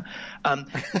Analytica,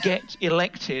 get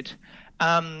elected,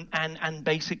 and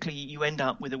basically you end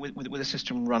up with a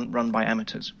system run by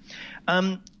amateurs,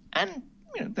 and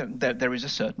there is a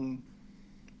certain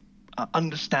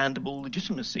understandable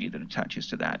legitimacy that attaches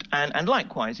to that, and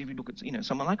likewise, if you look at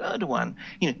someone like Erdogan,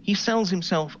 he sells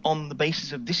himself on the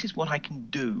basis of this is what I can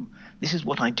do, this is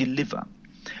what I deliver.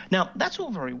 Now, that's all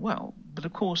very well, but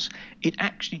of course, it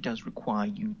actually does require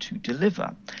you to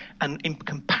deliver. And in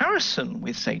comparison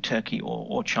with, say, Turkey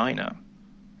or China,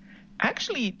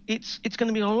 actually, it's going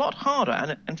to be a lot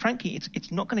harder, and frankly,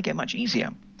 it's not going to get much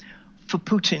easier for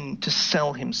Putin to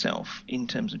sell himself in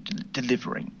terms of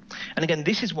delivering. And again,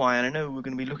 this is why, and I know we're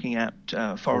going to be looking at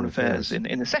foreign affairs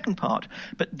in the second part,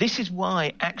 but this is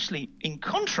why, actually, in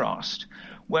contrast,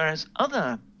 whereas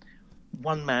other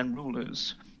one-man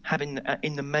rulers having,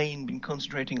 in the main, been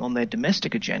concentrating on their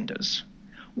domestic agendas,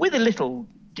 with a little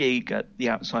dig at the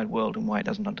outside world and why it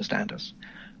doesn't understand us.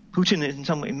 Putin,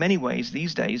 in many ways,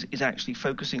 these days, is actually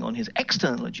focusing on his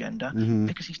external agenda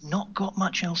because he's not got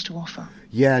much else to offer.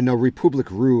 Yeah, no,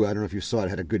 Republic Rue, I don't know if you saw it,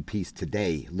 had a good piece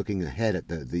today looking ahead at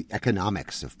the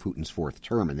economics of Putin's fourth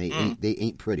term, and they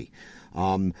ain't pretty.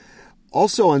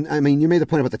 Also, you made the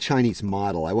point about the Chinese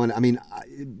model.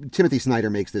 Timothy Snyder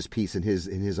makes this piece in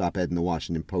his op-ed in the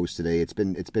Washington Post today. It's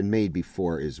been made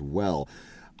before as well.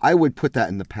 I would put that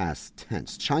in the past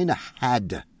tense. China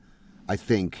had, I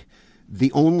think,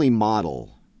 the only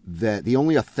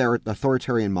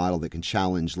authoritarian model that can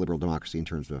challenge liberal democracy in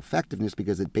terms of effectiveness,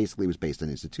 because it basically was based on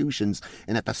institutions,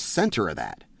 and at the center of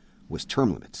that was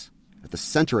term limits. At the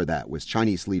center of that was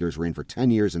Chinese leaders were in for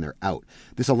 10 years and they're out.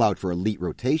 This allowed for elite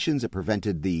rotations. It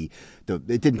prevented it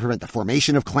didn't prevent the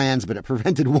formation of clans, but it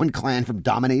prevented one clan from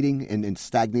dominating and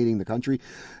stagnating the country.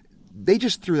 They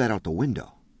just threw that out the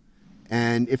window.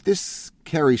 And if this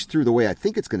carries through the way I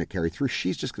think it's going to carry through,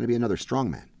 she's just going to be another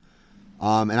strongman.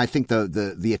 And I think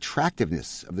the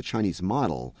attractiveness of the Chinese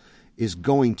model is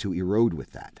going to erode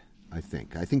with that. I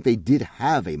think they did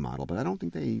have a model, but I don't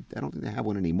think they have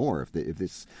one anymore. If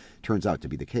this turns out to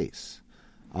be the case,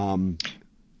 go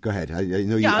ahead. I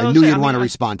knew you'd want to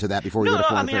respond to that before we go to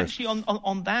foreign affairs. Actually,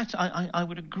 on that, I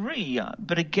would agree.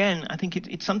 But again, I think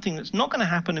it's something that's not going to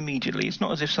happen immediately. It's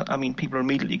not as if people are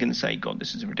immediately going to say, "God,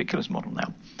 this is a ridiculous model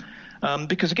now,"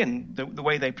 because again, the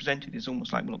way they present it is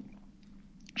almost like, "Look,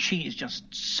 she is just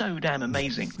so damn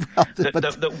amazing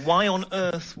that why on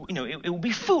earth, it will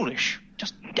be foolish,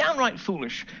 just downright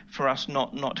foolish for us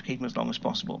not to keep him as long as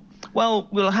possible." Well,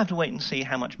 we'll have to wait and see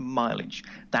how much mileage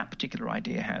that particular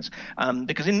idea has,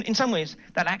 because in some ways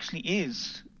that actually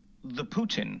is the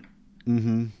Putin.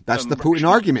 Mm-hmm. That's the Putin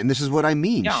argument, and this is what I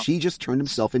mean. Yeah. She just turned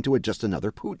himself into just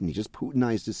another Putin. He just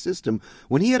Putinized his system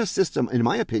when he had a system, in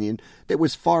my opinion, that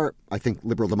was I think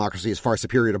liberal democracy is far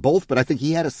superior to both, but I think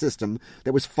he had a system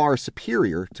that was far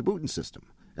superior to Putin's system.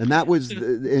 And that was...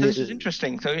 this is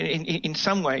interesting. So in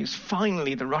some ways,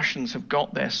 finally the Russians have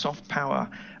got their soft power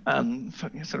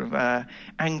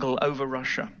angle over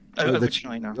Russia. Over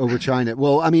China. Over China.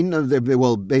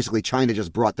 Well, basically China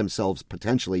just brought themselves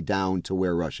potentially down to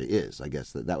where Russia is. I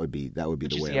guess that would be the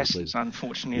way. Yes, it's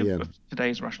unfortunately of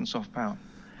today's Russian soft power.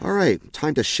 All right,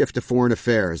 time to shift to foreign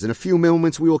affairs. In a few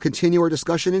moments, we will continue our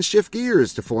discussion and shift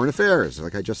gears to foreign affairs,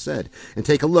 like I just said, and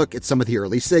take a look at some of the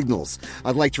early signals.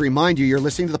 I'd like to remind you, you're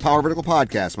listening to the Power Vertical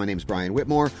Podcast. My name is Brian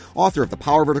Whitmore, author of the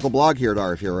Power Vertical blog here at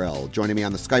RFURL. Joining me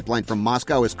on the Skype line from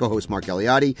Moscow is co-host Mark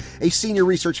Eliade, a senior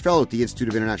research fellow at the Institute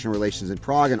of International Relations in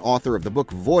Prague and author of the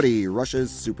book Vody, Russia's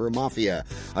Super Mafia.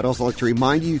 I'd also like to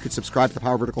remind you could subscribe to the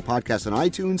Power Vertical Podcast on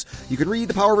iTunes. You could read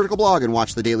the Power Vertical blog and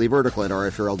watch the Daily Vertical at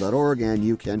rfurl.org, and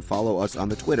you can follow us on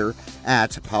the Twitter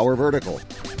at Power Vertical.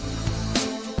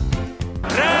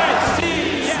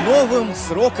 С новым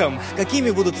сроком.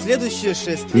 Какими будут следующие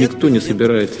 6 лет? Никто не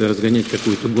собирается разгонять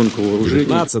какую-то гонку вооружений.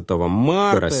 15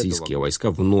 марта российские войска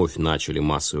вновь начали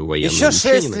массовую военную Еще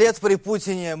 6 лет при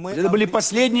Путине. Это были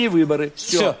последние выборы.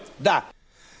 Все. Да.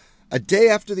 A day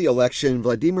after the election,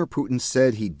 Vladimir Putin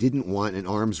said he didn't want an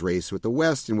arms race with the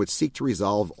West and would seek to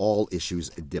resolve all issues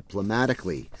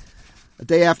diplomatically. A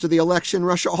day after the election,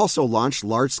 Russia also launched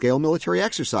large-scale military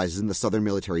exercises in the Southern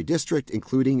Military District,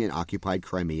 including in occupied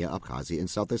Crimea, Abkhazia, and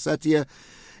South Ossetia.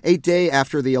 A day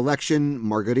after the election,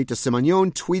 Margarita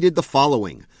Simonyan tweeted the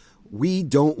following: "We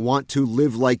don't want to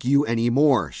live like you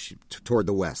anymore," toward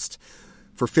the West.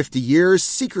 For 50 years,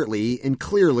 secretly and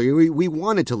clearly, we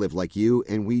wanted to live like you,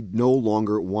 and we no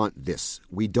longer want this.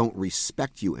 We don't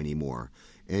respect you anymore,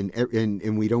 and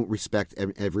we don't respect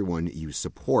everyone you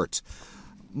support.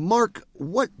 Mark,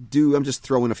 I'm just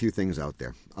throwing a few things out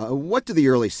there. What do the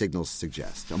early signals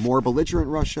suggest? A more belligerent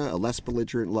Russia, a less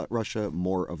belligerent Russia,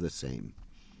 more of the same?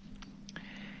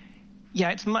 Yeah,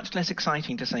 it's much less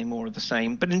exciting to say more of the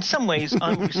same, but in some ways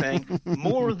I would be saying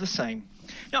more of the same.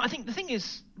 No, I think the thing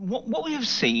is, what we have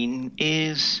seen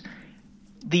is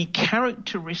the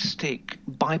characteristic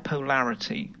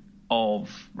bipolarity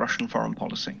of Russian foreign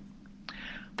policy.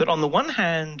 That on the one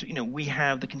hand, we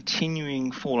have the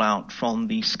continuing fallout from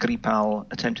the Skripal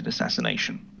attempted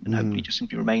assassination, and hopefully just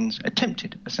simply remains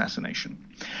attempted assassination,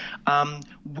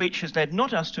 which has led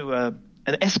not us to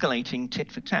an escalating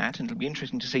tit for tat, and it'll be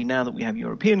interesting to see now that we have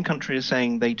European countries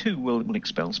saying they too will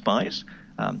expel spies,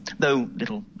 though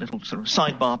little sort of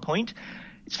sidebar point.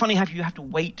 It's funny how you have to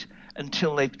wait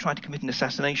until they've tried to commit an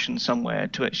assassination somewhere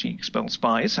to actually expel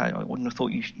spies. I wouldn't have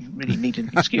thought you really needed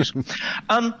an excuse.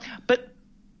 But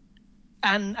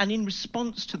And in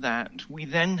response to that, we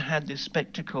then had this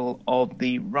spectacle of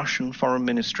the Russian Foreign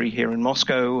Ministry here in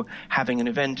Moscow having an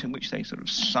event in which they sort of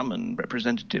summoned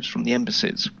representatives from the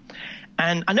embassies.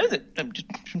 And I know that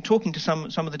from talking to some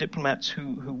of the diplomats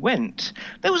who went,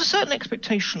 there was a certain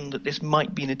expectation that this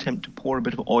might be an attempt to pour a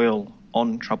bit of oil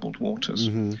on troubled waters.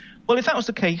 Mm-hmm. Well, if that was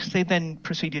the case, they then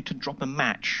proceeded to drop a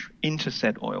match into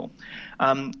said oil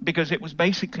because it was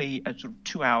basically a sort of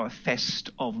 2-hour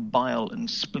fest of bile and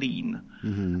spleen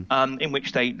in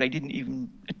which they didn't even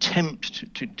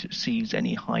attempt to seize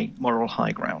any moral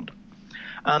high ground.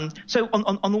 So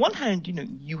on the one hand,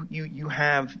 you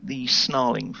have the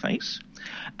snarling face,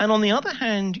 and on the other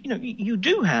hand, you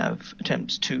do have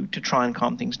attempts to try and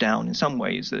calm things down in some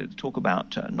ways. That talk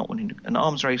about not wanting an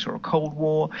arms race or a Cold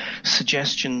War,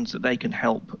 suggestions that they can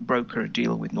help broker a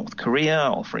deal with North Korea,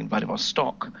 offering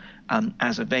Vladivostok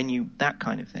as a venue, that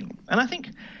kind of thing. And I think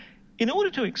in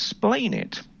order to explain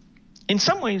it, in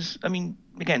some ways,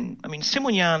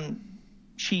 Simonyan,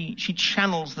 she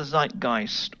channels the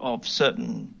zeitgeist of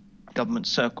certain government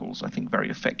circles, I think,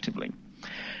 very effectively.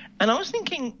 And I was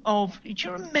thinking of, do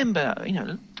you remember,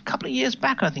 a couple of years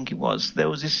back, I think it was, there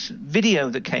was this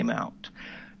video that came out,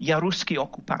 Ya Ruski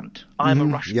Okkupant, I'm a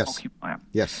Russian occupier,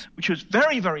 which was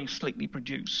very, very slickly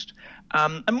produced.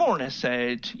 And more or less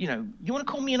said, you want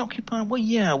to call me an occupier? Well,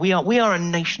 yeah, we are a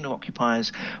nation of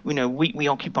occupiers. We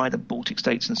occupy the Baltic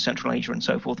states and Central Asia and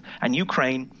so forth, and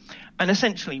Ukraine. And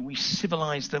essentially, we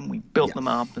civilized them, we built them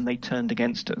up, and they turned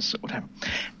against us, or whatever.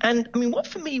 And, what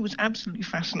for me was absolutely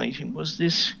fascinating was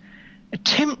this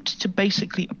attempt to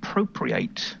basically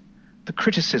appropriate the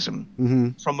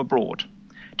criticism from abroad.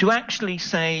 To actually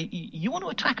say, you want to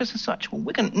attack us as such? Well,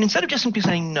 instead of just simply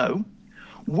saying no,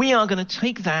 we are going to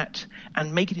take that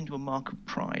and make it into a mark of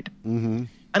pride. Mm-hmm.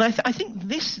 And I think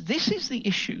this is the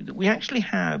issue, that we actually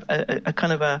have a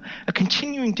kind of a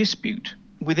continuing dispute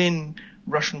within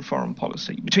Russian foreign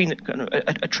policy between a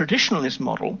traditionalist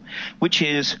model, which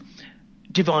is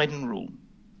divide and rule.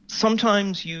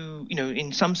 Sometimes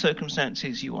in some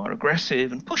circumstances you are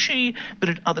aggressive and pushy, but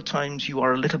at other times you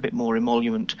are a little bit more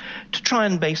emollient to try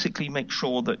and basically make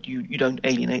sure that you don't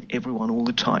alienate everyone all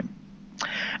the time.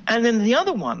 And then the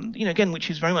other one, again, which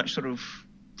is very much sort of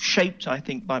shaped, I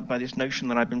think, by this notion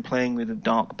that I've been playing with of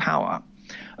dark power,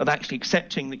 of actually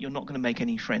accepting that you're not going to make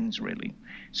any friends, really.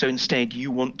 So instead,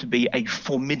 you want to be a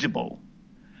formidable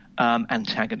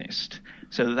antagonist.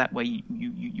 So that way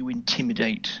you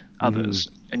intimidate others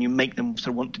and you make them sort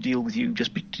of want to deal with you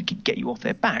just to get you off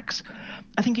their backs.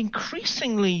 I think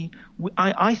increasingly,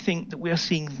 I think that we are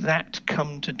seeing that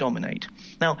come to dominate.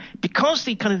 Now, because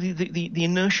the kind of the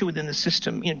inertia within the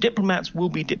system, diplomats will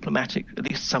be diplomatic at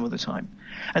least some of the time.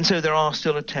 And so there are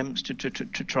still attempts to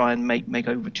try and make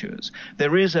overtures.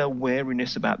 There is a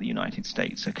wariness about the United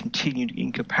States, a continued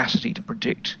incapacity to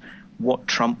predict what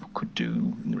Trump could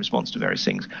do in response to various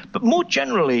things. But more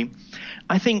generally,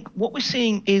 I think what we're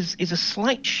seeing is a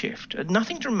slight shift,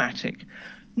 nothing dramatic,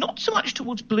 not so much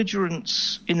towards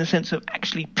belligerence in the sense of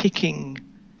actually picking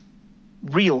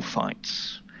real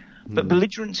fights, but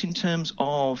belligerence in terms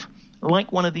of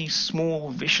like one of these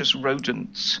small vicious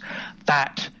rodents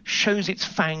that shows its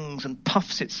fangs and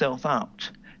puffs itself out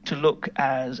to look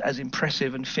as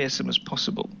impressive and fearsome as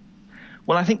possible.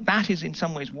 Well, I think that is in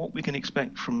some ways what we can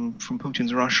expect from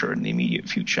Putin's Russia in the immediate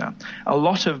future. A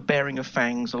lot of baring of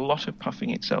fangs, a lot of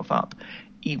puffing itself up,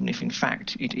 even if in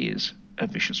fact it is a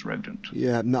vicious rodent.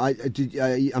 Yeah, no,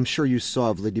 I'm sure you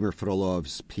saw Vladimir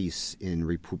Frolov's piece in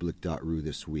Republic.ru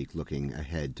this week looking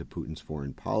ahead to Putin's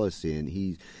foreign policy, and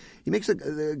he makes a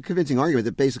convincing argument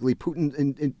that basically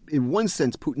Putin, in one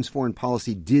sense, Putin's foreign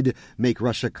policy did make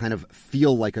Russia kind of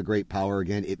feel like a great power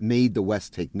again. It made the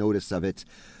West take notice of it.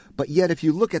 But yet, if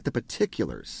you look at the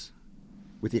particulars,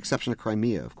 with the exception of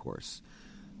Crimea, of course,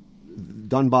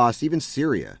 Donbass, even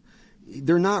Syria,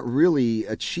 they're not really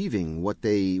achieving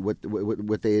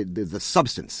the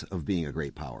substance of being a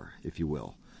great power, if you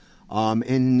will.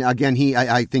 And again,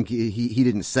 I think he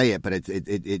didn't say it, but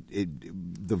the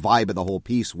vibe of the whole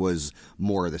piece was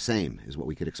more of the same, is what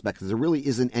we could expect. There really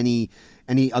isn't any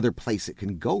other place it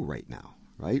can go right now,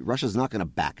 right? Russia's not going to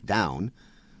back down.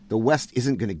 The West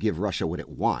isn't going to give Russia what it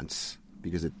wants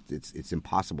because it's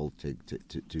impossible to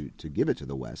give it to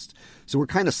the West. So we're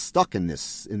kind of stuck in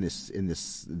this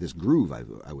groove,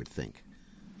 I would think.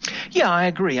 Yeah, I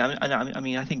agree.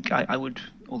 I think I would,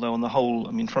 although on the whole,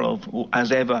 Frolov,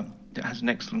 as ever, has an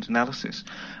excellent analysis.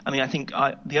 I think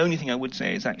the only thing I would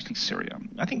say is actually Syria.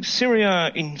 I think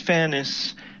Syria, in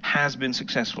fairness, has been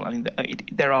successful.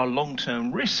 There are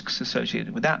long-term risks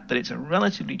associated with that, but it's a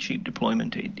relatively cheap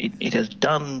deployment. It has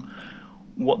done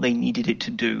what they needed it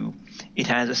to do. It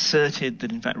has asserted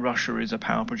that, in fact, Russia is a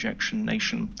power projection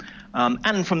nation.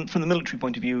 And from the military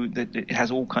point of view, that it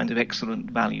has all kinds of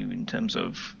excellent value in terms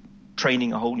of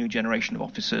training a whole new generation of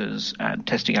officers and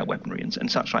testing out weaponry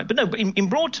and such like. But no, but in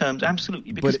broad terms,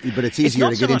 absolutely. But it's easier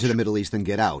to get into the Middle East than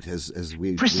get out, as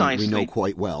we know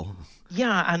quite well.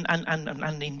 Yeah,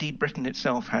 and indeed Britain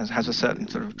itself has a certain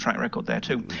sort of track record there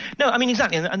too. No, I mean,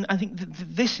 exactly. And I think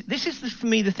this is, for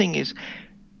me, the thing is,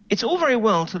 it's all very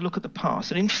well to look at the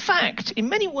past. And in fact, in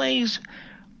many ways,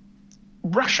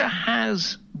 Russia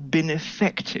has been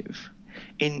effective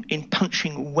in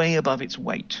punching way above its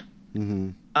weight. Mm-hmm.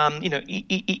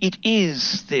 It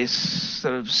is this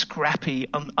sort of scrappy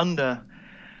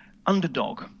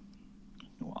underdog.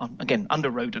 Again, under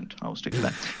rodent, I'll stick to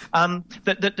that.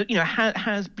 That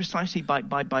has precisely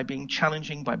by being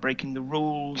challenging, by breaking the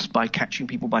rules, by catching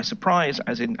people by surprise,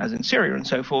 as in Syria and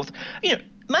so forth,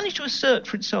 managed to assert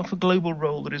for itself a global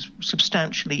role that is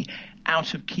substantially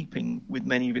out of keeping with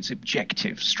many of its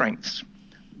objective strengths.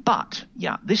 But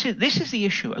this is the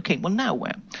issue. Okay, well, now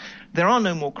where? There are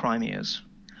no more Crimeas.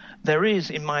 There is,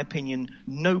 in my opinion,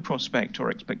 no prospect or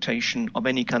expectation of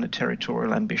any kind of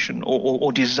territorial ambition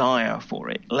or desire for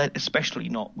it, especially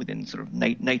not within sort of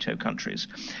NATO countries.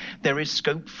 There is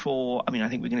scope for, I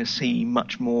think we're going to see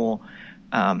much more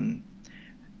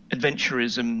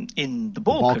adventurism in the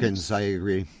Balkans. I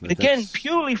agree. But again,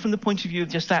 purely from the point of view of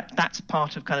just that's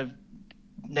part of kind of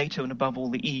NATO and above all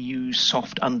the EU's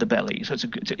soft underbelly. So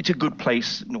it's a good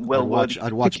place.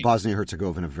 I'd watch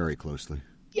Bosnia-Herzegovina very closely.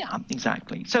 Yeah,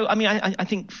 exactly. So, I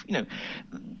think,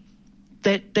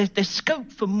 there's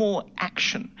scope for more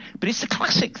action. But it's the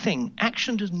classic thing.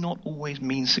 Action does not always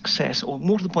mean success, or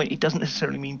more to the point, it doesn't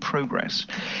necessarily mean progress.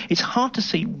 It's hard to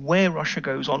see where Russia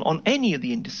goes on any of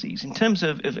the indices in terms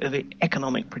of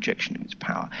economic projection of its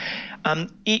power.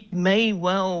 It may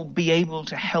well be able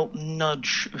to help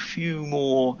nudge a few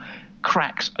more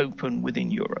cracks open within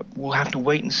Europe. We'll have to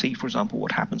wait and see, for example,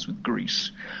 what happens with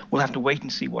Greece. We'll have to wait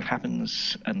and see what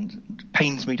happens, and it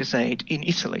pains me to say it, in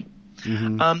Italy.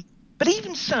 Mm-hmm. But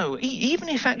even so, even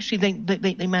if actually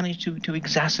they manage to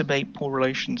exacerbate poor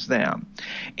relations there,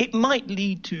 it might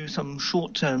lead to some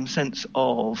short-term sense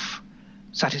of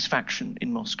satisfaction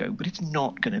in Moscow, but it's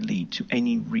not going to lead to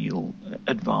any real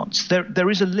advance. There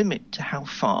is a limit to how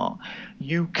far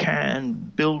you can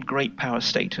build great power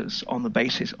status on the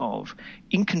basis of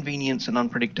inconvenience and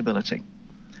unpredictability.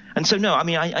 And so, no,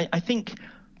 I think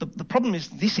the problem is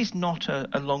this is not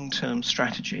a long-term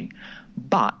strategy,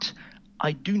 but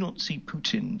I do not see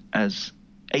Putin as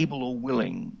able or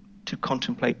willing to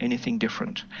contemplate anything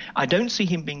different. I don't see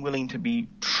him being willing to be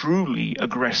truly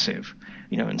aggressive,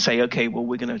 and say, okay, well,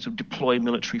 we're going to sort of deploy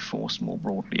military force more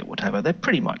broadly or whatever. They're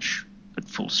pretty much at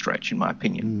full stretch, in my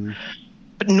opinion. Mm.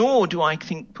 But nor do I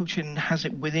think Putin has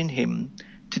it within him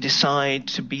to decide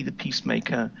to be the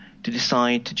peacemaker, to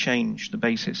decide to change the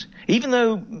basis. Even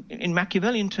though, in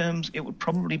Machiavellian terms, it would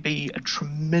probably be a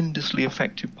tremendously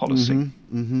effective policy.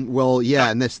 Mm-hmm. Mm-hmm. Well, yeah,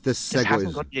 and this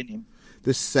segues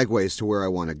to where I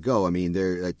want to go.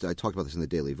 I talked about this in the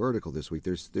Daily Vertical this week.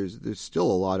 There's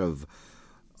still a lot of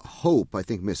hope, I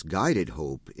think misguided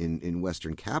hope, in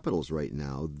Western capitals right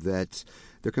now that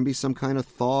there can be some kind of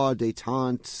thaw,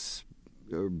 détente,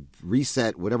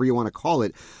 reset, whatever you want to call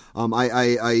it.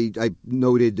 I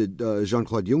noted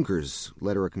Jean-Claude Juncker's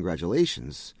letter of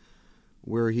congratulations,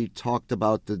 where he talked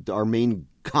about our main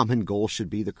common goal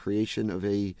should be the creation of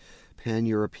a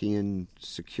pan-European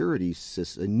security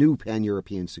system, a new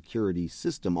pan-European security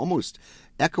system, almost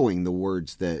echoing the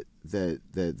words that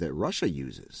Russia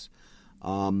uses.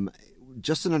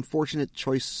 Just an unfortunate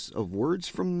choice of words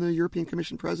from the European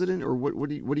Commission president, or what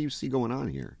do you see going on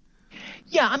here?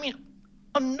 Yeah,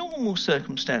 under normal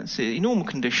circumstances, in normal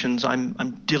conditions,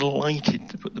 I'm delighted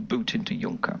to put the boot into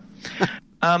Juncker.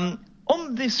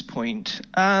 On this point,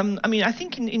 I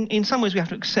think in some ways we have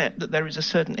to accept that there is a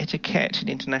certain etiquette in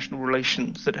international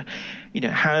relations that,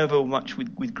 however much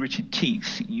with gritted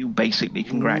teeth, you basically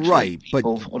congratulate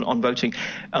people on voting,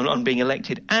 on being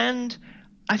elected. And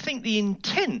I think the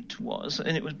intent was,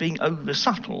 and it was being over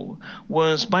subtle,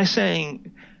 was by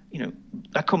saying,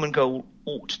 a common goal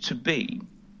ought to be,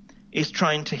 is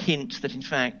trying to hint that, in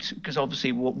fact, because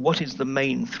obviously what is the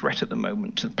main threat at the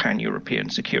moment to pan-European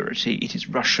security? It is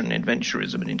Russian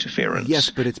adventurism and interference. Yes,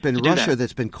 but it's been Russia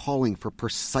that's been calling for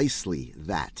precisely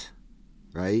that,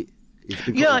 right?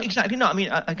 Exactly. No,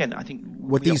 again, I think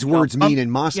what these words mean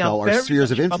in Moscow are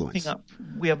spheres of influence.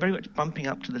 We are very much bumping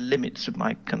up to the limits of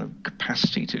my kind of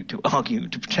capacity to argue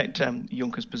to protect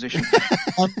Juncker's position.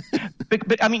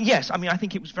 But yes, I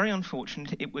think it was very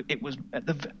unfortunate. It was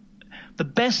The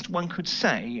best one could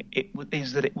say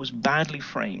is that it was badly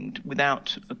framed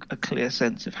without a clear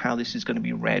sense of how this is going to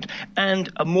be read,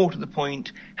 and more to the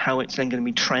point, how it's then going to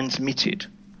be transmitted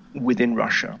within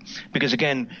Russia. Because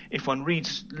again, if one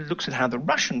looks at how the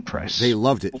Russian press... They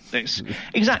loved it. This,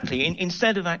 exactly.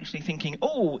 Instead of actually thinking,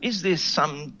 is this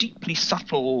some deeply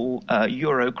subtle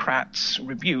Eurocrat's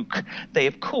rebuke, they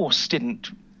of course didn't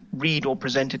read or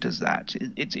present it as that.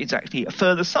 It's actually a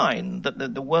further sign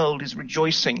that the world is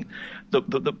rejoicing that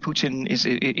Putin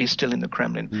is still in the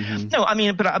Kremlin. Mm-hmm. No, I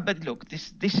mean, but look,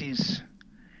 this is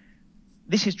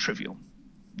trivial.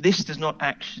 This does not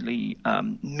actually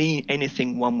mean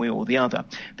anything one way or the other.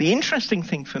 The interesting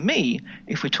thing for me,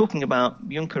 if we're talking about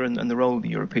Juncker and the role of the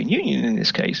European Union in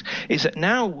this case, is that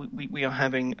now we are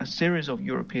having a series of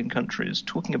European countries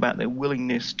talking about their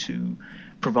willingness to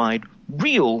provide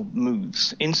real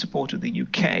moves in support of the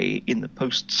UK in the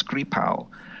post-Skripal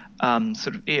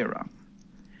sort of era.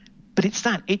 But it's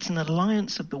an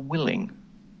alliance of the willing.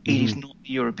 Mm-hmm. It is not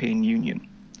the European Union.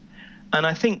 And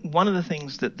I think one of the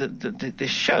things that this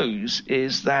shows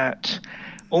is that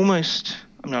almost,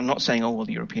 I'm not saying,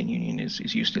 the European Union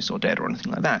is useless or dead or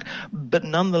anything like that, but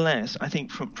nonetheless, I think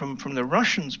from the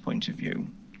Russians' point of view,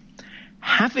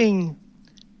 having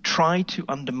tried to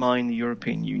undermine the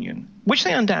European Union, which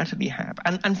they undoubtedly have,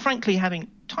 and frankly having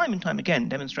time and time again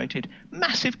demonstrated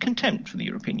massive contempt for the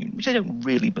European Union, which they don't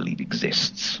really believe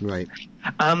exists. Right.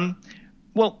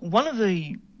 Well, one of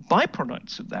the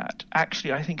byproducts of that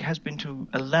actually, I think, has been to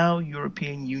allow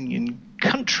European Union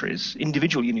countries,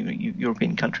 individual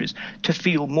European countries, to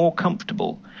feel more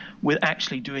comfortable with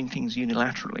actually doing things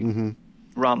unilaterally. Mm-hmm.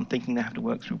 Rather than thinking they have to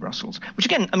work through Brussels. Which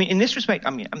again, I mean, in this respect,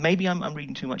 I mean, maybe I'm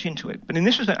reading too much into it, but in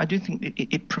this respect, I do think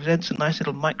it presents a nice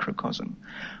little microcosm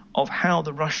of how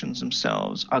the Russians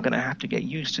themselves are going to have to get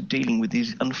used to dealing with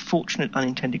these unfortunate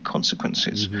unintended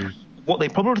consequences. Mm-hmm. What they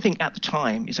probably think at the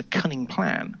time is a cunning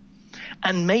plan,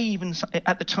 and may even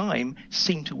at the time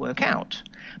seem to work out.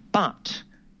 But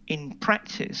in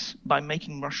practice, by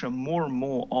making Russia more and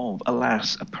more of,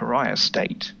 alas, a pariah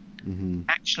state, mm-hmm.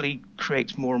 actually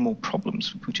creates more and more problems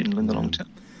for Putin in the long term.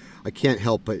 I can't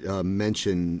help but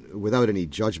mention, without any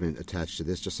judgment attached to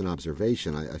this, just an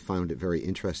observation, I found it very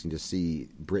interesting to see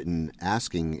Britain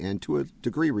asking, and to a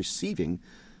degree receiving,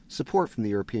 support from the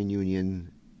European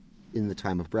Union in the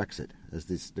time of Brexit, as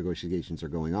these negotiations are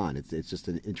going on. It's just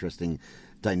an interesting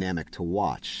dynamic to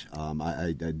watch.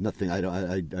 I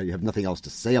have nothing else to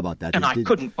say about that. And I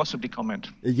couldn't possibly comment.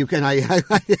 You can.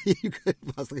 You could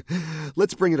possibly.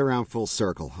 Let's bring it around full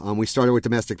circle. We started with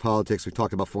domestic politics. We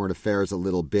talked about foreign affairs a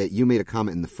little bit. You made a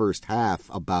comment in the first half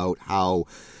about how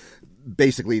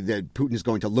basically that Putin is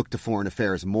going to look to foreign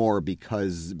affairs more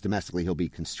because domestically he'll be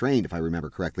constrained, if I remember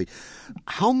correctly.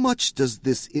 How much does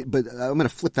this, but I'm going to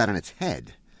flip that on its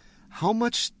head. How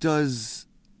much does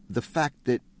the fact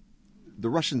that the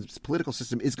Russian political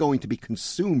system is going to be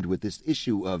consumed with this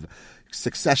issue of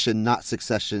succession, not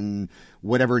succession,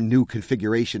 whatever new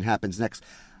configuration happens next,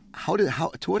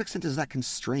 to what extent does that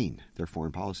constrain their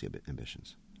foreign policy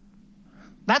ambitions?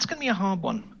 That's going to be a hard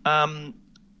one.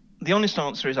 The honest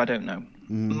answer is I don't know.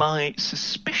 My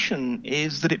suspicion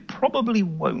is that it probably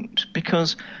won't,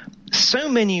 because so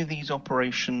many of these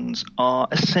operations are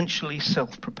essentially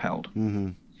self-propelled. Mm-hmm.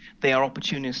 They are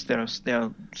opportunists. They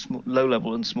are low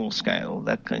level and small scale.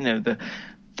 The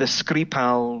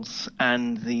Skripals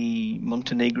and the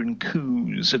Montenegrin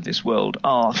coups of this world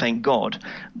are, thank God,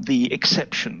 the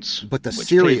exceptions. But the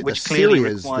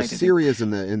Syrias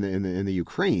and the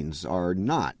Ukraines are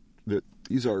not.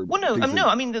 These are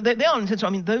I mean they are. I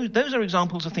mean those are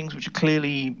examples of things which are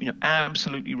clearly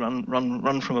absolutely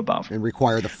run from above and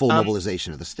require the full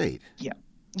mobilization of the state.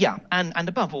 Yeah, and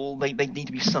above all, they need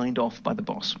to be signed off by the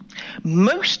boss.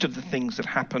 Most of the things that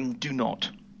happen do not.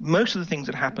 Most of the things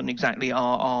that happen exactly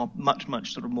are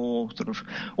much sort of more sort of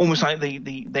almost like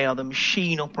they are the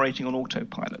machine operating on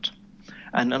autopilot,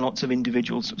 and lots of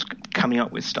individuals coming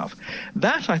up with stuff.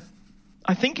 That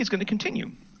I think is going to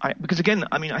continue. Because again,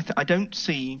 I mean, I don't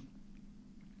see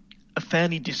a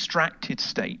fairly distracted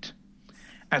state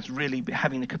as really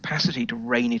having the capacity to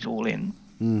rein it all in.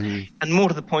 Mm-hmm. And more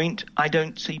to the point, I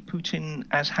don't see Putin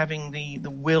as having the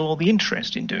will or the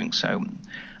interest in doing so.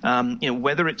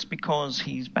 Whether it's because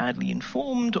he's badly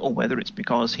informed or whether it's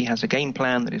because he has a game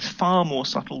plan that is far more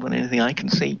subtle than anything I can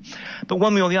see. But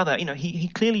one way or the other, he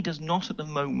clearly does not at the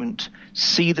moment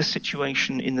see the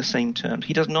situation in the same terms.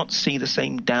 He does not see the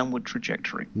same downward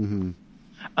trajectory. Mm-hmm.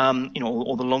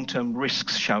 Or the long-term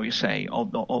risks, shall we say,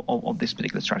 of this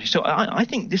particular strategy. So I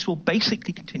think this will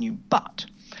basically continue, but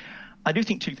I do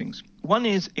think two things. One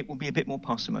is it will be a bit more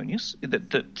parsimonious,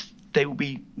 that they will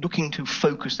be looking to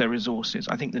focus their resources.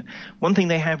 I think that one thing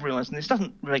they have realized, and this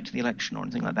doesn't relate to the election or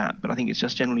anything like that, but I think it's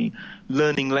just generally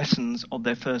learning lessons of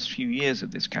their first few years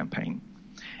of this campaign,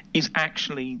 is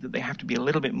actually that they have to be a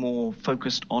little bit more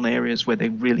focused on areas where they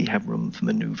really have room for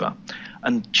maneuver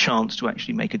and chance to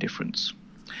actually make a difference.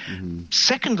 Mm-hmm.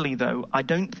 Secondly, though, I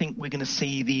don't think we're going to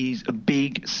see these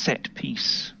big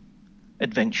set-piece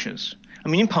adventures. I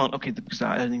mean, in part, okay, because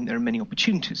I don't think there are many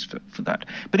opportunities for that.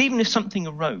 But even if something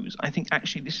arose, I think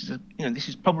actually this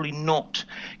is probably not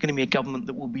going to be a government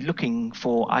that will be looking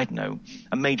for, I don't know,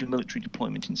 a major military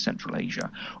deployment in Central Asia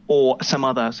or some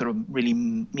other sort of really,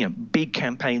 big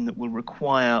campaign that will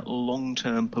require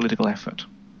long-term political effort.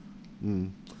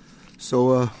 Mm.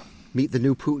 So, meet the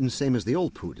new Putin, same as the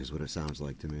old Putin, is what it sounds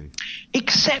like to me.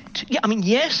 Except,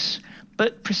 yes,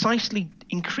 but precisely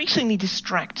increasingly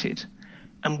distracted.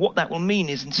 And what that will mean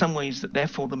is, in some ways, that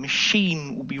therefore the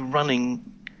machine will be running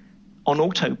on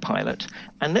autopilot.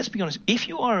 And let's be honest, if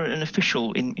you are an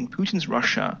official in Putin's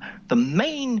Russia, the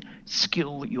main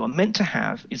skill that you are meant to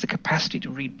have is the capacity to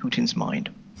read Putin's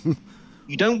mind.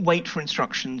 You don't wait for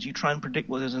instructions. You try and predict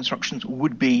what those instructions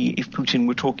would be if Putin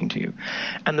were talking to you.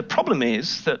 And the problem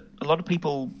is that a lot of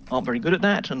people aren't very good at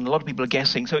that, and a lot of people are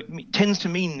guessing. So it tends to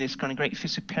mean this kind of great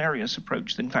Fissiparous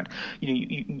approach that, in fact,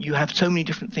 you have so many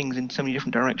different things in so many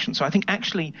different directions. So I think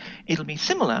actually it'll be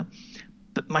similar,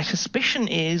 but my suspicion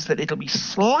is that it'll be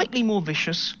slightly more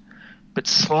vicious, but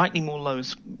slightly more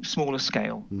smaller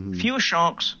scale. Mm-hmm. Fewer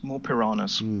sharks, more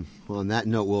piranhas. Well, on that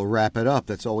note, we'll wrap it up.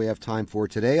 That's all we have time for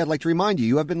today. I'd like to remind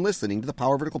you have been listening to the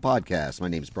Power Vertical Podcast. My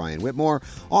name is Brian Whitmore,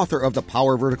 author of the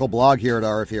Power Vertical blog here at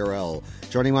RFERL.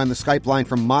 Joining me on the Skype line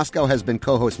from Moscow has been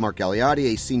co-host Mark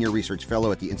Galeotti, a senior research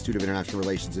fellow at the Institute of International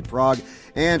Relations in Prague,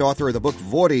 and author of the book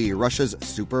Vori, Russia's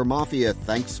Super Mafia.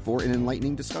 Thanks for an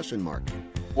enlightening discussion, Mark.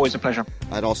 Always a pleasure.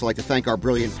 I'd also like to thank our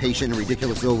brilliant, patient, and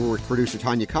ridiculous overworked producer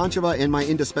Tanya Koncheva and my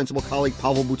indispensable colleague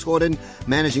Pavel Butorin,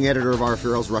 managing editor of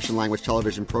RFERL's Russian language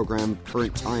television program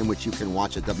Current Time, which you can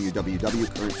watch at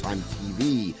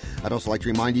www.currenttimetv. I'd also like to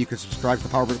remind you can subscribe to the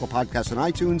Power Vertical Podcast on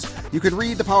iTunes. You can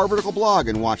read the Power Vertical blog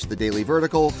and watch the Daily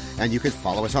Vertical, and you can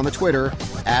follow us on the Twitter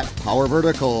at Power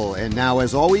Vertical. And now,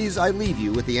 as always, I leave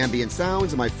you with the ambient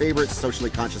sounds of my favorite socially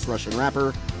conscious Russian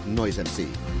rapper, Noise MC.